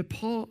and the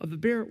paw of the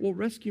bear will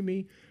rescue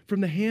me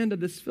from the hand of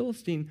this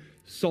Philistine.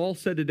 Saul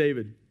said to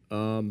David,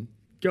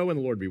 go and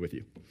the Lord be with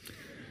you.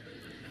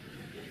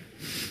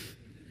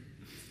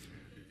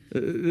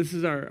 This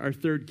is our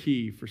third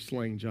key for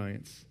slaying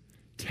giants.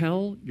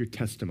 Tell your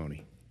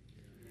testimony.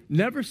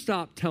 Never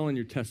stop telling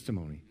your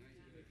testimony.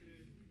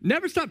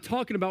 Never stop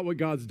talking about what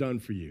God's done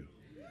for you.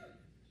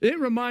 It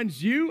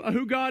reminds you of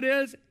who God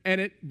is,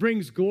 and it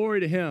brings glory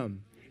to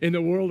him in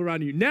the world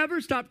around you. Never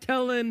stop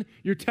telling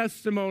your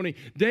testimony.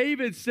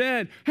 David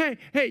said, hey,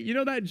 you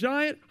know that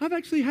giant? I've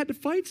actually had to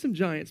fight some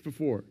giants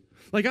before.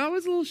 Like, I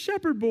was a little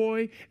shepherd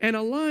boy, and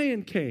a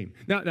lion came.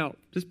 Now,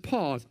 just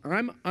pause.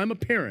 I'm a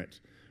parent,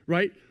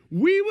 right?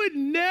 We would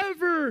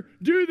never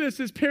do this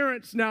as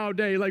parents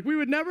nowadays. Like, we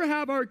would never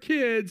have our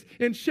kids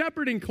in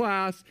shepherding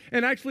class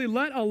and actually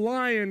let a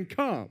lion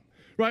come,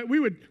 right? We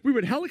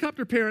would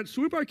helicopter parents,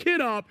 swoop our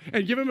kid up,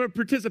 and give him a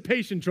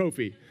participation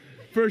trophy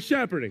for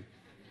shepherding.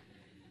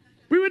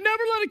 We would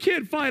never let a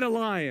kid fight a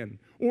lion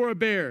or a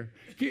bear.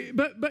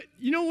 But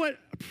you know what?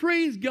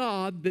 Praise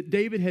God that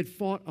David had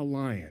fought a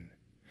lion.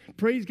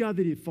 Praise God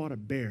that he had fought a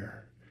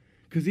bear,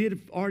 because he had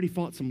already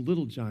fought some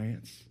little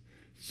giants.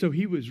 So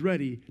he was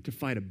ready to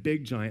fight a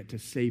big giant to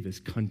save his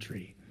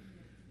country.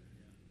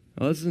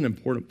 Now, this is an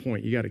important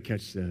point. You got to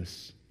catch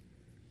this.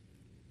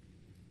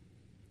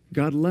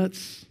 God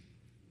lets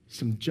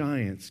some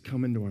giants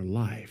come into our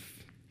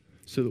life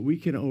so that we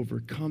can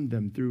overcome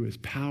them through his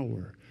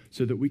power,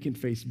 so that we can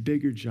face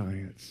bigger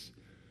giants,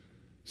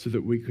 so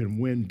that we can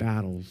win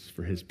battles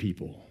for his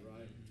people.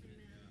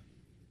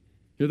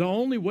 The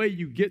only way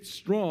you get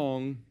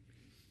strong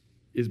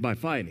is by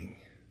fighting.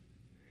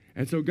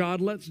 And so God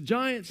lets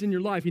giants in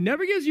your life. He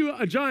never gives you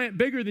a giant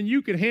bigger than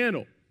you can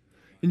handle.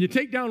 And you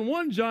take down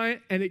one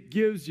giant and it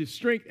gives you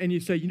strength. And you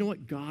say, you know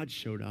what? God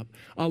showed up.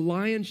 A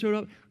lion showed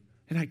up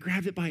and I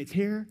grabbed it by its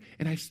hair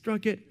and I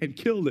struck it and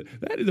killed it.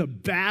 That is a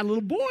bad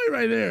little boy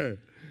right there.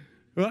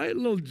 Right?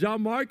 Little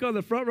John Mark on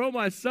the front row,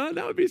 my son.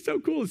 That would be so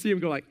cool to see him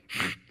go like,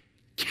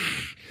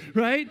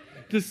 right?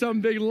 To some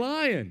big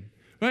lion.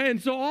 Right?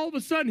 And so all of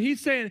a sudden he's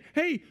saying,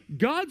 hey,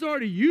 God's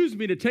already used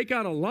me to take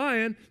out a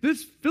lion.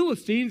 This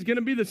Philistine's going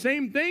to be the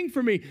same thing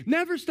for me.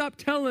 Never stop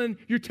telling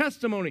your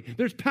testimony.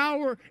 There's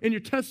power in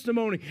your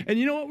testimony. And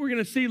you know what we're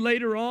going to see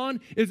later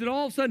on is that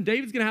all of a sudden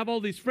David's going to have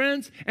all these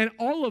friends and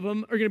all of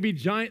them are going to be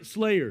giant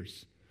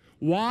slayers.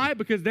 Why?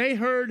 Because they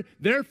heard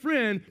their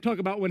friend talk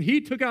about when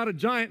he took out a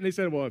giant and they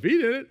said, well, if he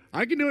did it,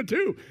 I can do it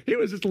too. He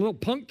was just a little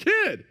punk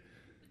kid.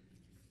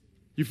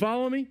 You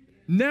follow me?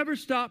 Never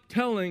stop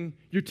telling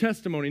your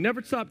testimony.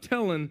 Never stop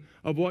telling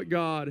of what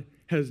God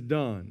has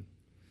done.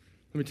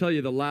 Let me tell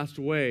you the last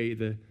way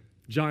the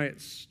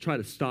giants try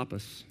to stop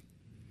us.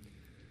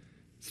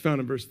 It's found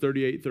in verse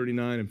 38,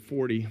 39, and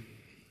 40.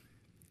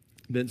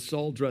 Then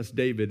Saul dressed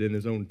David in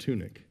his own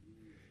tunic.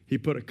 He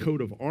put a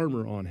coat of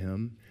armor on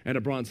him and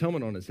a bronze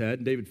helmet on his head.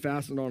 And David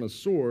fastened on a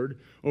sword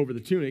over the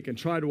tunic and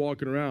tried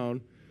walking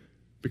around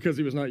because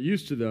he was not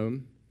used to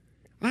them.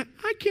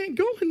 I can't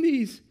go in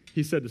these,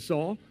 he said to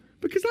Saul,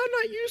 because I'm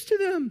not used to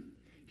them.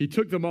 He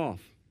took them off.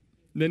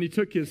 Then he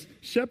took his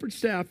shepherd's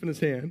staff in his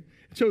hand,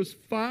 chose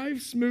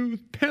 5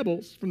 smooth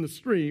pebbles from the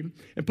stream,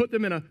 and put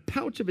them in a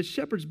pouch of his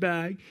shepherd's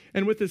bag,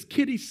 and with his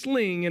kiddie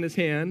sling in his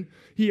hand,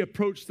 he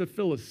approached the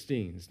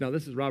Philistines. Now,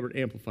 this is Robert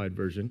Amplified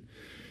version.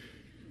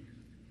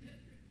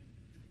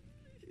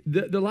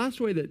 The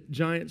last way that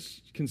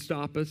giants can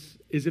stop us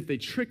is if they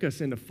trick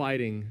us into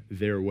fighting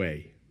their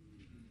way.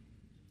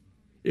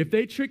 If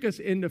they trick us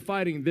into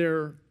fighting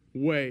their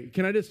way.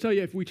 Can I just tell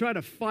you, if we try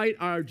to fight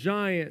our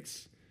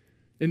giants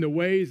in the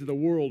ways of the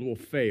world, we'll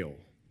fail.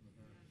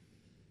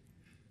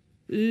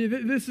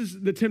 This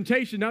is the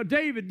temptation. Now,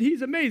 David,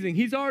 he's amazing.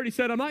 He's already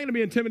said, I'm not going to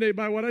be intimidated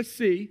by what I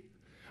see.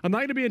 I'm not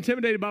going to be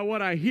intimidated by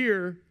what I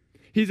hear.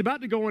 He's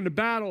about to go into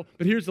battle,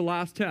 but here's the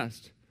last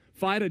test.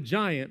 Fight a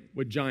giant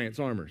with giant's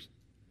armors.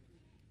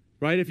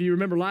 Right? If you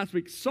remember last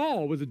week,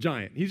 Saul was a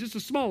giant. He's just a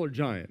smaller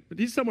giant, but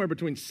he's somewhere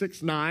between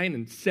 6'9"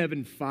 and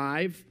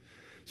 7'5".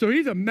 So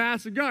he's a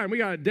massive guy. And we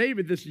got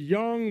David, this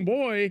young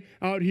boy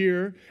out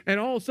here. And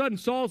all of a sudden,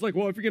 Saul's like,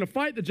 well, if you're going to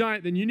fight the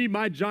giant, then you need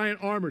my giant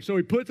armor. So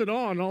he puts it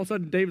on. And all of a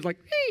sudden, David's like,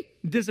 hey,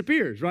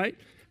 disappears, right?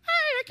 Hey,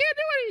 I can't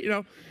do it, you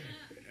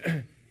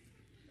know.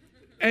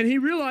 And he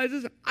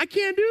realizes, I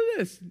can't do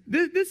this.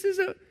 This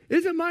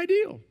isn't my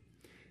deal.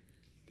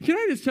 Can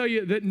I just tell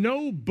you that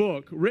no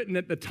book written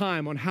at the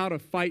time on how to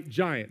fight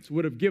giants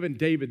would have given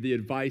David the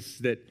advice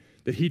that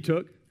he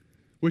took,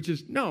 which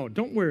is, no,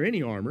 don't wear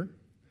any armor.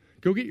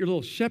 Go get your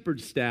little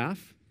shepherd's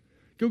staff.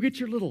 Go get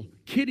your little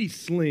kiddie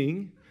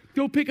sling.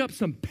 Go pick up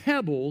some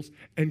pebbles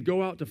and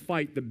go out to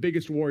fight the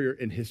biggest warrior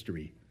in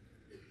history.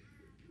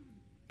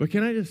 But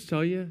can I just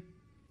tell you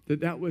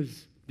that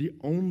was the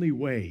only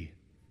way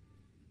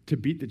to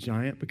beat the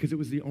giant because it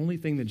was the only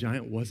thing the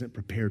giant wasn't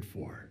prepared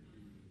for.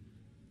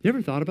 You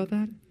ever thought about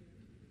that?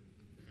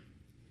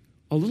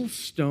 A little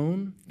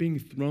stone being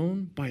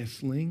thrown by a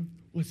sling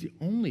was the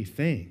only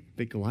thing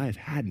that Goliath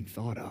hadn't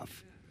thought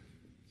of.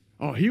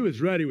 Oh, he was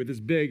ready with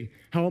his big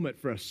helmet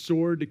for a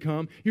sword to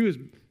come. He was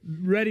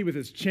ready with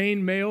his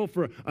chain mail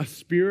for a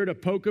spear to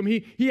poke him.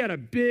 He had a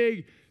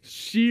big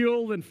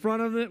shield in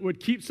front of him that would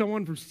keep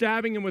someone from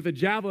stabbing him with a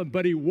javelin,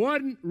 but he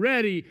wasn't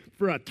ready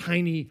for a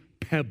tiny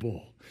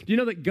pebble. Do you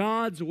know that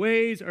God's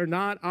ways are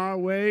not our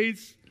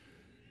ways?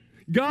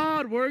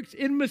 God works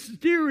in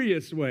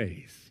mysterious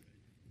ways.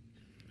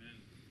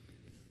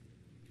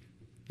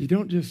 You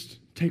don't just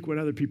take what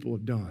other people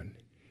have done.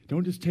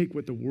 Don't just take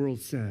what the world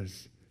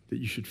says that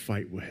you should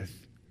fight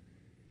with.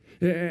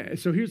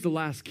 So here's the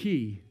last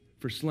key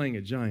for slaying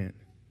a giant.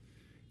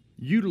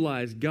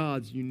 Utilize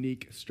God's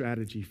unique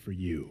strategy for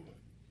you.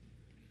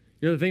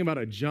 You know, the thing about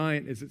a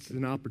giant is it's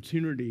an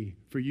opportunity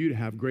for you to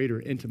have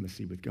greater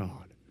intimacy with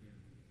God.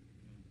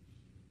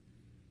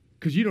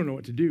 Because you don't know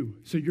what to do.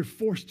 So you're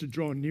forced to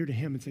draw near to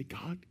him and say,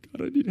 God,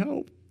 I need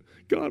help.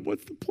 God,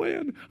 what's the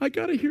plan? I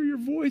got to hear your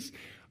voice.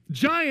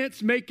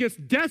 Giants make us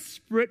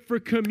desperate for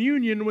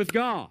communion with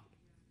God.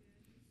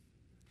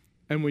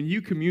 And when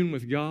you commune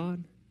with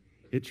God,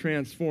 it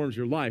transforms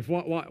your life.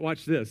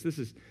 Watch this.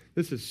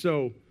 This is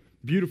so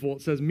beautiful.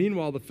 It says,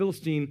 meanwhile, the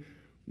Philistine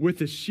with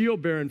his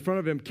shield bearer in front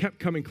of him kept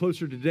coming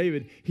closer to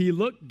David. He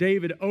looked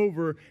David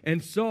over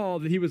and saw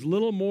that he was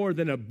little more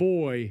than a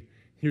boy.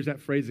 Here's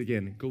that phrase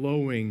again,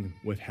 glowing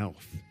with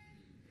health.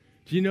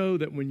 Do you know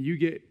that when you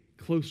get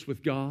close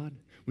with God,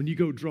 when you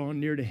go draw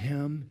near to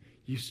him,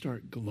 you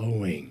start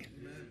glowing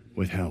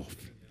with health?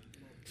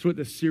 That's what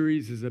the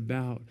series is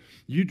about.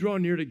 You draw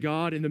near to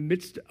God in the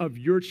midst of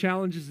your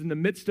challenges, in the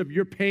midst of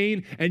your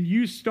pain, and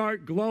you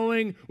start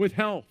glowing with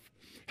health.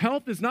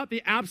 Health is not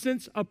the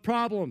absence of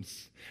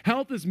problems.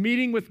 Health is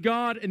meeting with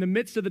God in the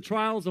midst of the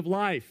trials of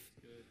life.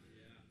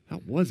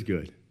 That was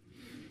good.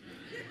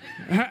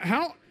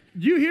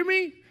 You hear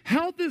me?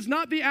 Health is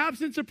not the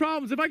absence of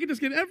problems. If I could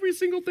just get every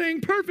single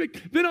thing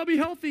perfect, then I'll be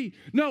healthy.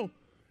 No,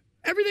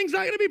 everything's not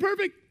going to be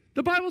perfect.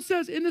 The Bible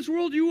says in this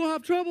world you will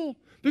have trouble.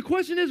 The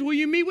question is, will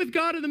you meet with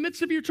God in the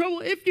midst of your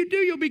trouble? If you do,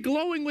 you'll be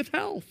glowing with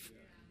health.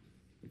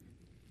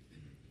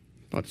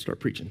 About to start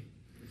preaching.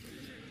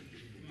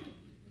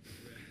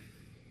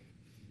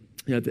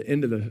 Yeah, at the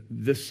end of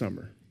this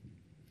summer,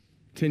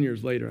 10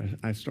 years later,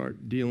 I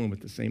start dealing with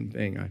the same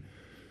thing.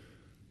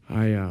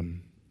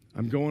 I'm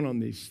going on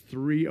these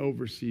 3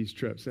 overseas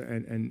trips,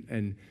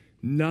 and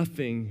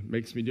nothing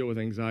makes me deal with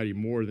anxiety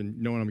more than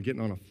knowing I'm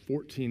getting on a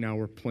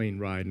 14-hour plane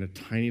ride in a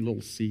tiny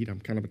little seat. I'm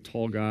kind of a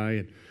tall guy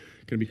and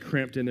going to be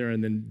cramped in there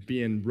and then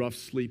be in rough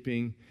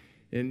sleeping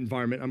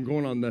environment. I'm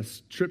going on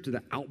this trip to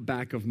the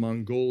outback of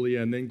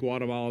Mongolia and then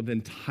Guatemala,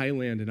 then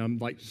Thailand, and I'm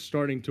like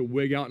starting to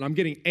wig out, and I'm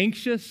getting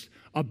anxious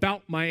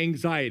about my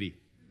anxiety.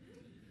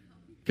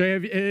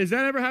 Okay, has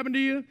that ever happened to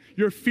you?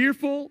 You're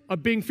fearful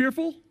of being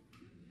fearful?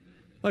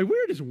 Like,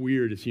 we're just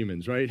weird as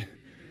humans, right?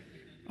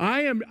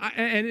 And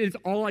it's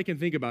all I can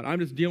think about. I'm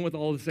just dealing with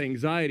all this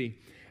anxiety.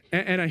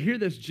 And I hear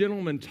this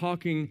gentleman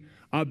talking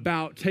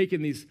about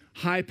taking these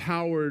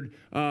high-powered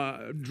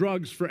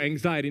drugs for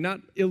anxiety, not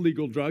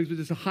illegal drugs, but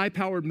just a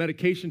high-powered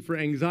medication for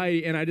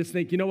anxiety. And I just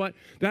think, you know what?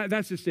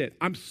 That's just it.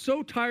 I'm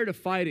so tired of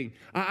fighting.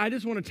 I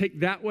just want to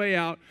take that way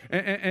out,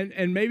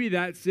 and maybe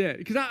that's it.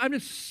 Because I'm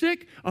just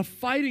sick of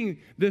fighting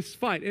this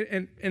fight.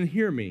 And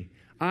hear me.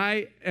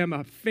 I am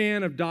a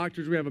fan of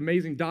doctors. We have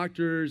amazing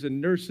doctors and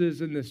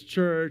nurses in this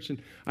church,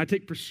 and I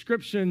take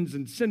prescriptions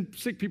and send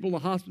sick people to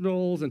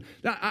hospitals, and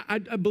I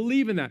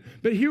believe in that.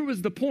 But here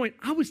was the point.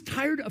 I was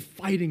tired of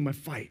fighting my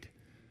fight.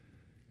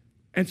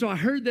 And so I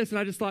heard this, and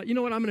I just thought, you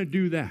know what, I'm going to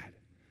do that.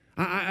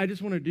 I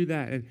just want to do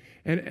that.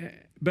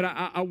 But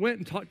I went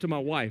and talked to my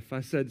wife.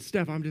 I said,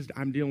 Steph,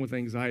 I'm dealing with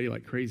anxiety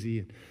like crazy,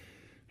 and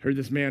heard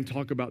this man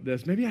talk about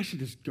this. Maybe I should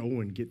just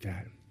go and get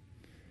that.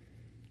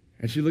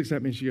 And she looks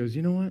at me, and she goes,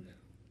 you know what?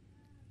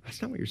 That's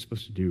not what you're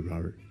supposed to do,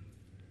 Robert.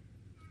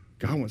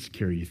 God wants to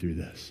carry you through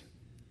this.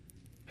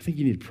 I think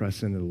you need to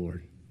press into the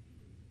Lord.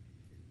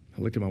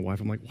 I looked at my wife.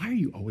 I'm like, why are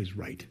you always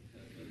right?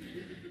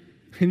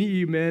 Any of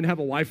you men have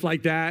a wife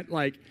like that?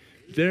 Like,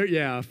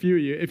 yeah, a few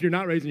of you. If you're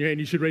not raising your hand,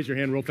 you should raise your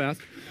hand real fast.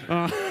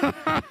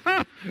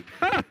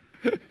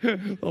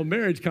 Well,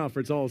 marriage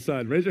conference all of a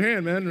sudden. Raise your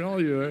hand, man, all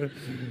of you.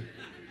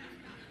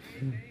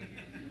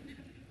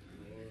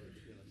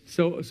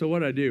 So what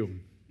did I do?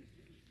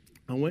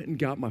 I went and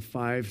got my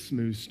 5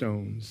 smooth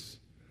stones.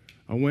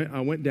 I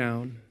went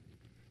down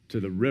to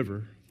the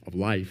river of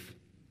life,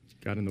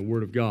 got in the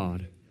Word of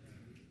God,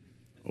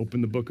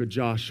 opened the book of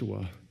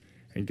Joshua,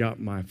 and got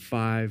my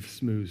 5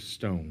 smooth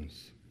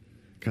stones.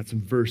 Got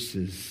some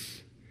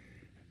verses,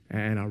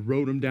 and I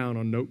wrote them down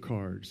on note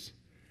cards,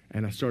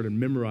 and I started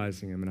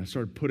memorizing them, and I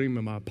started putting them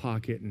in my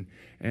pocket,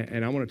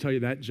 and I want to tell you,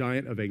 that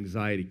giant of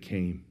anxiety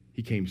came.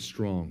 He came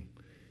strong.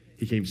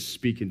 He came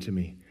speaking to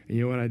me. And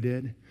you know what I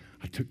did?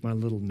 I took my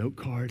little note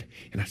card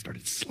and I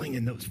started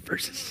slinging those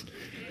verses.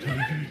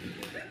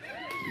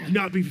 Do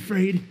not be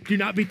afraid. Do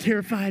not be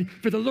terrified.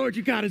 For the Lord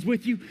your God is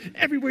with you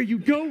everywhere you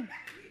go.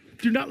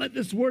 Do not let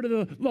this word of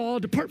the law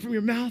depart from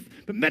your mouth,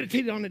 but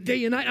meditate on it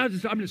day and night.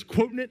 I'm just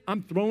quoting it.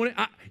 I'm throwing it.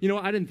 I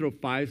didn't throw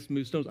 5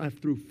 smooth stones. I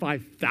threw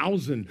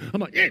 5,000.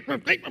 I'm like,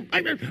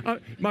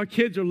 my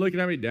kids are looking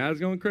at me. Dad's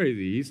going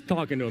crazy. He's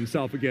talking to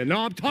himself again. No,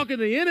 I'm talking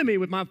to the enemy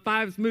with my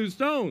 5 smooth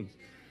stones.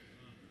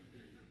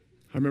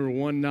 I remember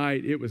one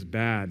night, it was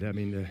bad. I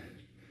mean,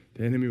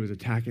 the enemy was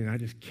attacking, and I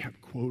just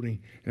kept quoting,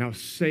 and I was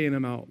saying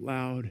them out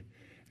loud.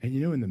 And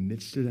in the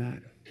midst of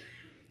that,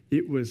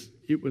 it was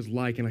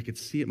like, and I could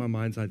see it in my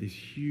mind's eye, these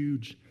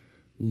huge,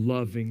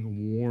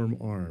 loving, warm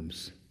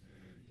arms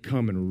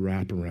come and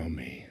wrap around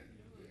me.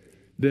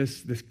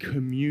 This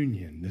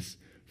communion, this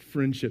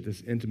friendship,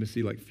 this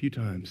intimacy like few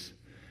times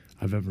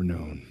I've ever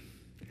known.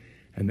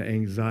 And the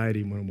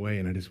anxiety went away,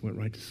 and I just went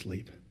right to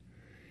sleep.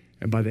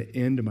 And by the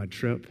end of my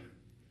trip,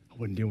 I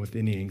wasn't dealing with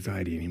any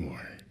anxiety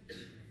anymore.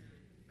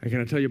 And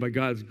can I tell you, by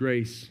God's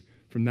grace,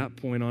 from that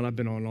point on, I've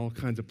been on all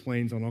kinds of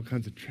planes, on all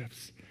kinds of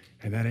trips,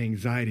 and that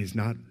anxiety is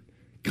not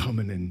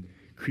coming and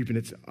creeping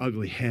its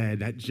ugly head.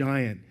 That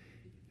giant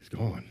is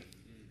gone.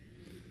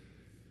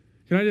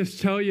 Can I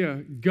just tell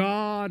you,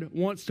 God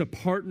wants to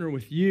partner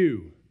with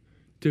you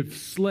to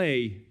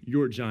slay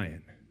your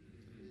giant.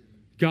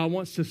 God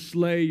wants to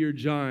slay your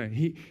giant.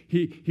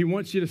 He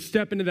wants you to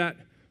step into that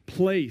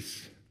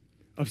place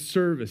of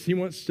service. He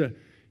wants to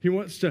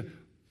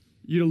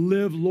you to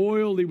live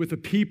loyally with the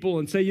people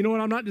and say, you know what,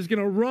 I'm not just going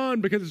to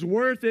run because it's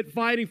worth it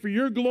fighting for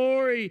your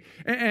glory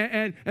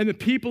and the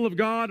people of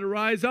God to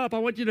rise up. I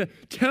want you to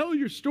tell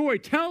your story.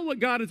 Tell what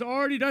God has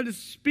already done.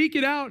 Just speak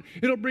it out.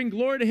 It'll bring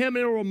glory to him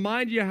and it'll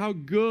remind you how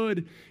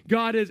good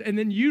God is. And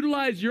then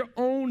utilize your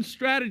own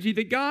strategy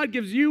that God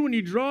gives you when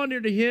you draw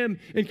near to him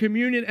in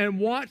communion and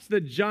watch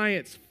the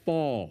giants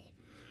fall.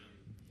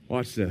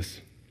 Watch this.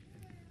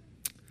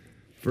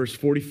 Verse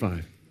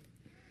 45.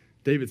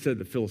 David said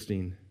to the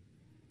Philistine,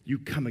 you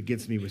come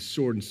against me with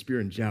sword and spear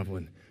and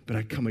javelin, but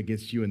I come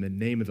against you in the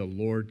name of the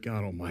Lord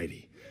God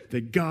Almighty, the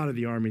God of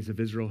the armies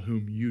of Israel,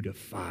 whom you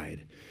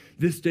defied.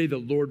 This day the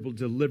Lord will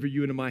deliver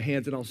you into my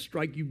hands, and I'll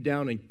strike you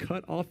down and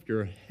cut off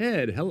your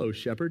head. Hello,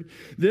 shepherd.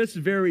 This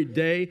very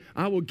day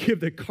I will give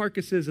the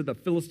carcasses of the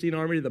Philistine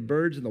army to the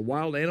birds and the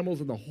wild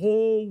animals, and the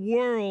whole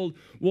world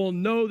will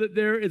know that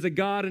there is a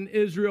God in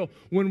Israel.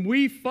 When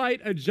we fight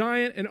a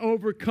giant and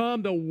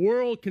overcome, the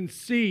world can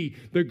see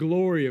the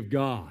glory of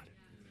God.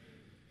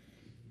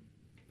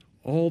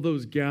 All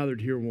those gathered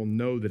here will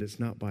know that it's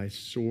not by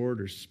sword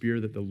or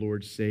spear that the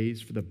Lord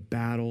saves, for the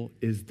battle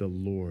is the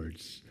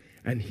Lord's,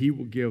 and he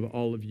will give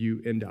all of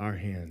you into our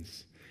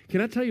hands.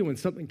 Can I tell you, when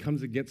something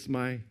comes against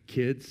my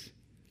kids,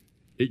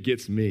 it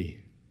gets me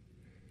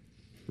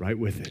right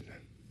with it.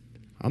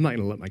 I'm not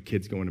going to let my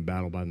kids go into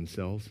battle by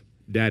themselves.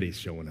 Daddy's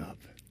showing up,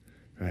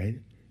 right?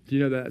 Do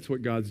you know that's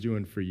what God's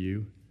doing for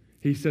you?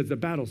 He says the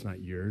battle's not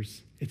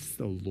yours. It's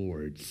the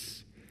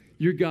Lord's.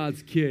 You're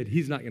God's kid.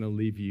 He's not going to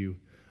leave you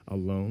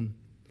alone.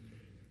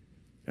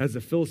 As the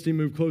Philistine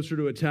moved closer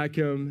to attack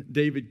him,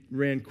 David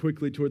ran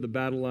quickly toward the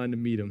battle line to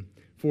meet him.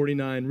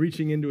 49,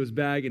 reaching into his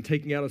bag and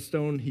taking out a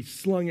stone, he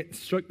slung it,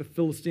 struck the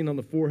Philistine on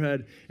the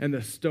forehead, and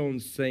the stone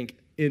sank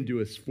into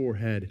his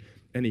forehead,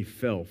 and he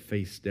fell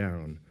face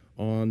down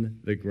on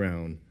the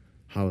ground.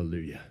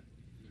 Hallelujah.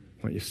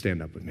 Why don't you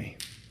stand up with me?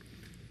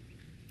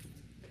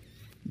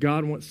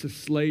 God wants to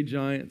slay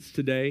giants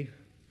today.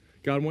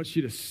 God wants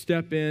you to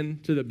step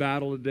into the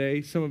battle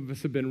today. Some of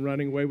us have been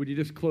running away. Would you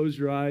just close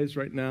your eyes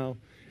right now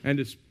and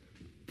just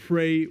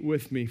pray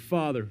with me?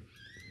 Father,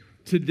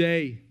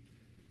 today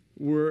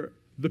we're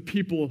the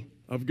people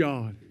of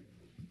God.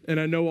 And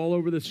I know all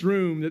over this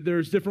room that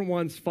there's different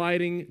ones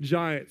fighting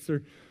giants.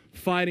 They're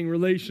fighting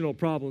relational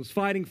problems,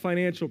 fighting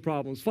financial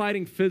problems,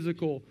 fighting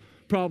physical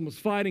problems,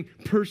 fighting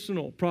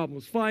personal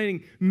problems,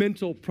 fighting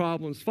mental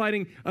problems,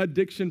 fighting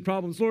addiction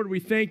problems. Lord, we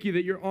thank you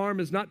that your arm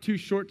is not too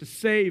short to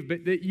save,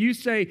 but that you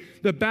say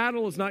the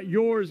battle is not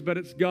yours, but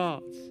it's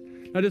God's.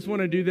 I just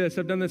want to do this.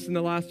 I've done this in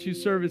the last 2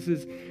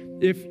 services.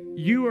 If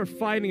you are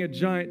fighting a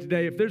giant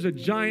today, if there's a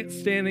giant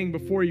standing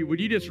before you, would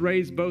you just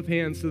raise both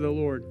hands to the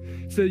Lord?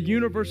 It's a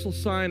universal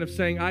sign of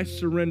saying, I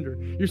surrender.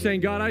 You're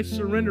saying, God, I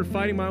surrender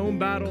fighting my own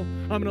battle.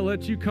 I'm going to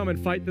let you come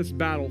and fight this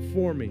battle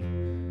for me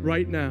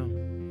right now.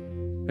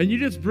 And you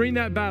just bring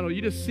that battle.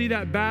 You just see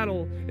that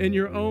battle in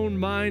your own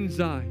mind's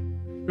eye,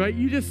 right?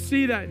 You just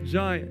see that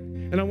giant.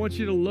 And I want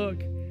you to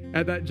look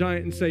at that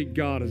giant and say,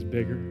 God is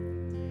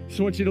bigger.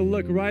 So I want you to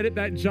look right at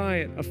that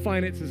giant of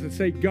finances and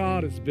say,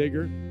 God is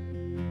bigger.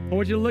 I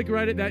want you to look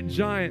right at that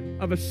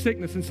giant of a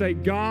sickness and say,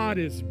 God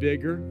is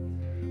bigger.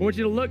 I want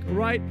you to look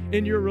right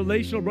in your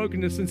relational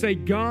brokenness and say,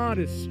 God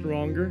is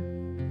stronger.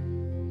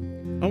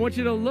 I want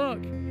you to look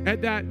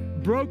at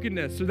that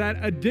brokenness or that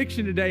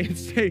addiction today and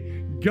say,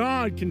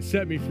 God can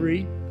set me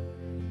free.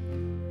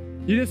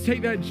 You just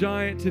take that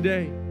giant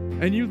today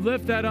and you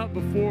lift that up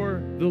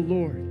before the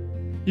Lord.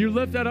 You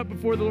lift that up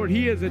before the Lord.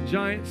 He is a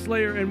giant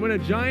slayer. And when a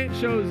giant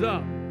shows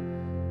up,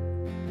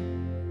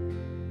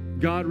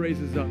 God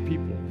raises up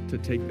people to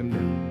take them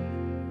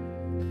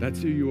down.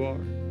 That's who you are.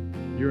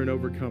 You're an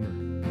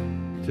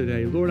overcomer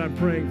today. Lord, I'm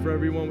praying for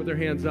everyone with their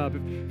hands up.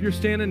 If you're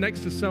standing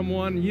next to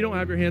someone and you don't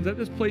have your hands up,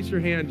 just place your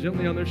hand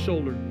gently on their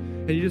shoulder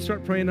and you just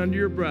start praying under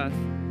your breath.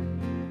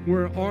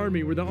 We're an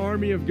army. We're the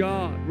army of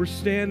God. We're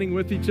standing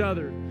with each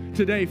other.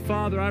 Today,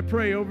 Father, I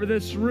pray over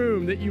this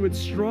room that you would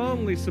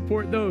strongly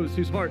support those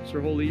whose hearts are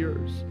wholly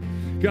yours.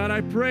 God, I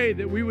pray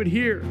that we would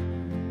hear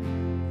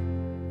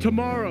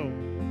tomorrow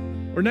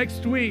or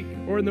next week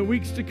or in the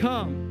weeks to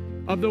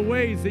come of the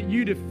ways that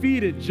you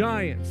defeated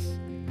giants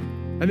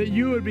and that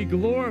you would be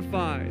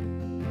glorified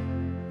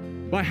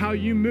by how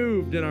you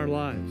moved in our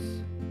lives.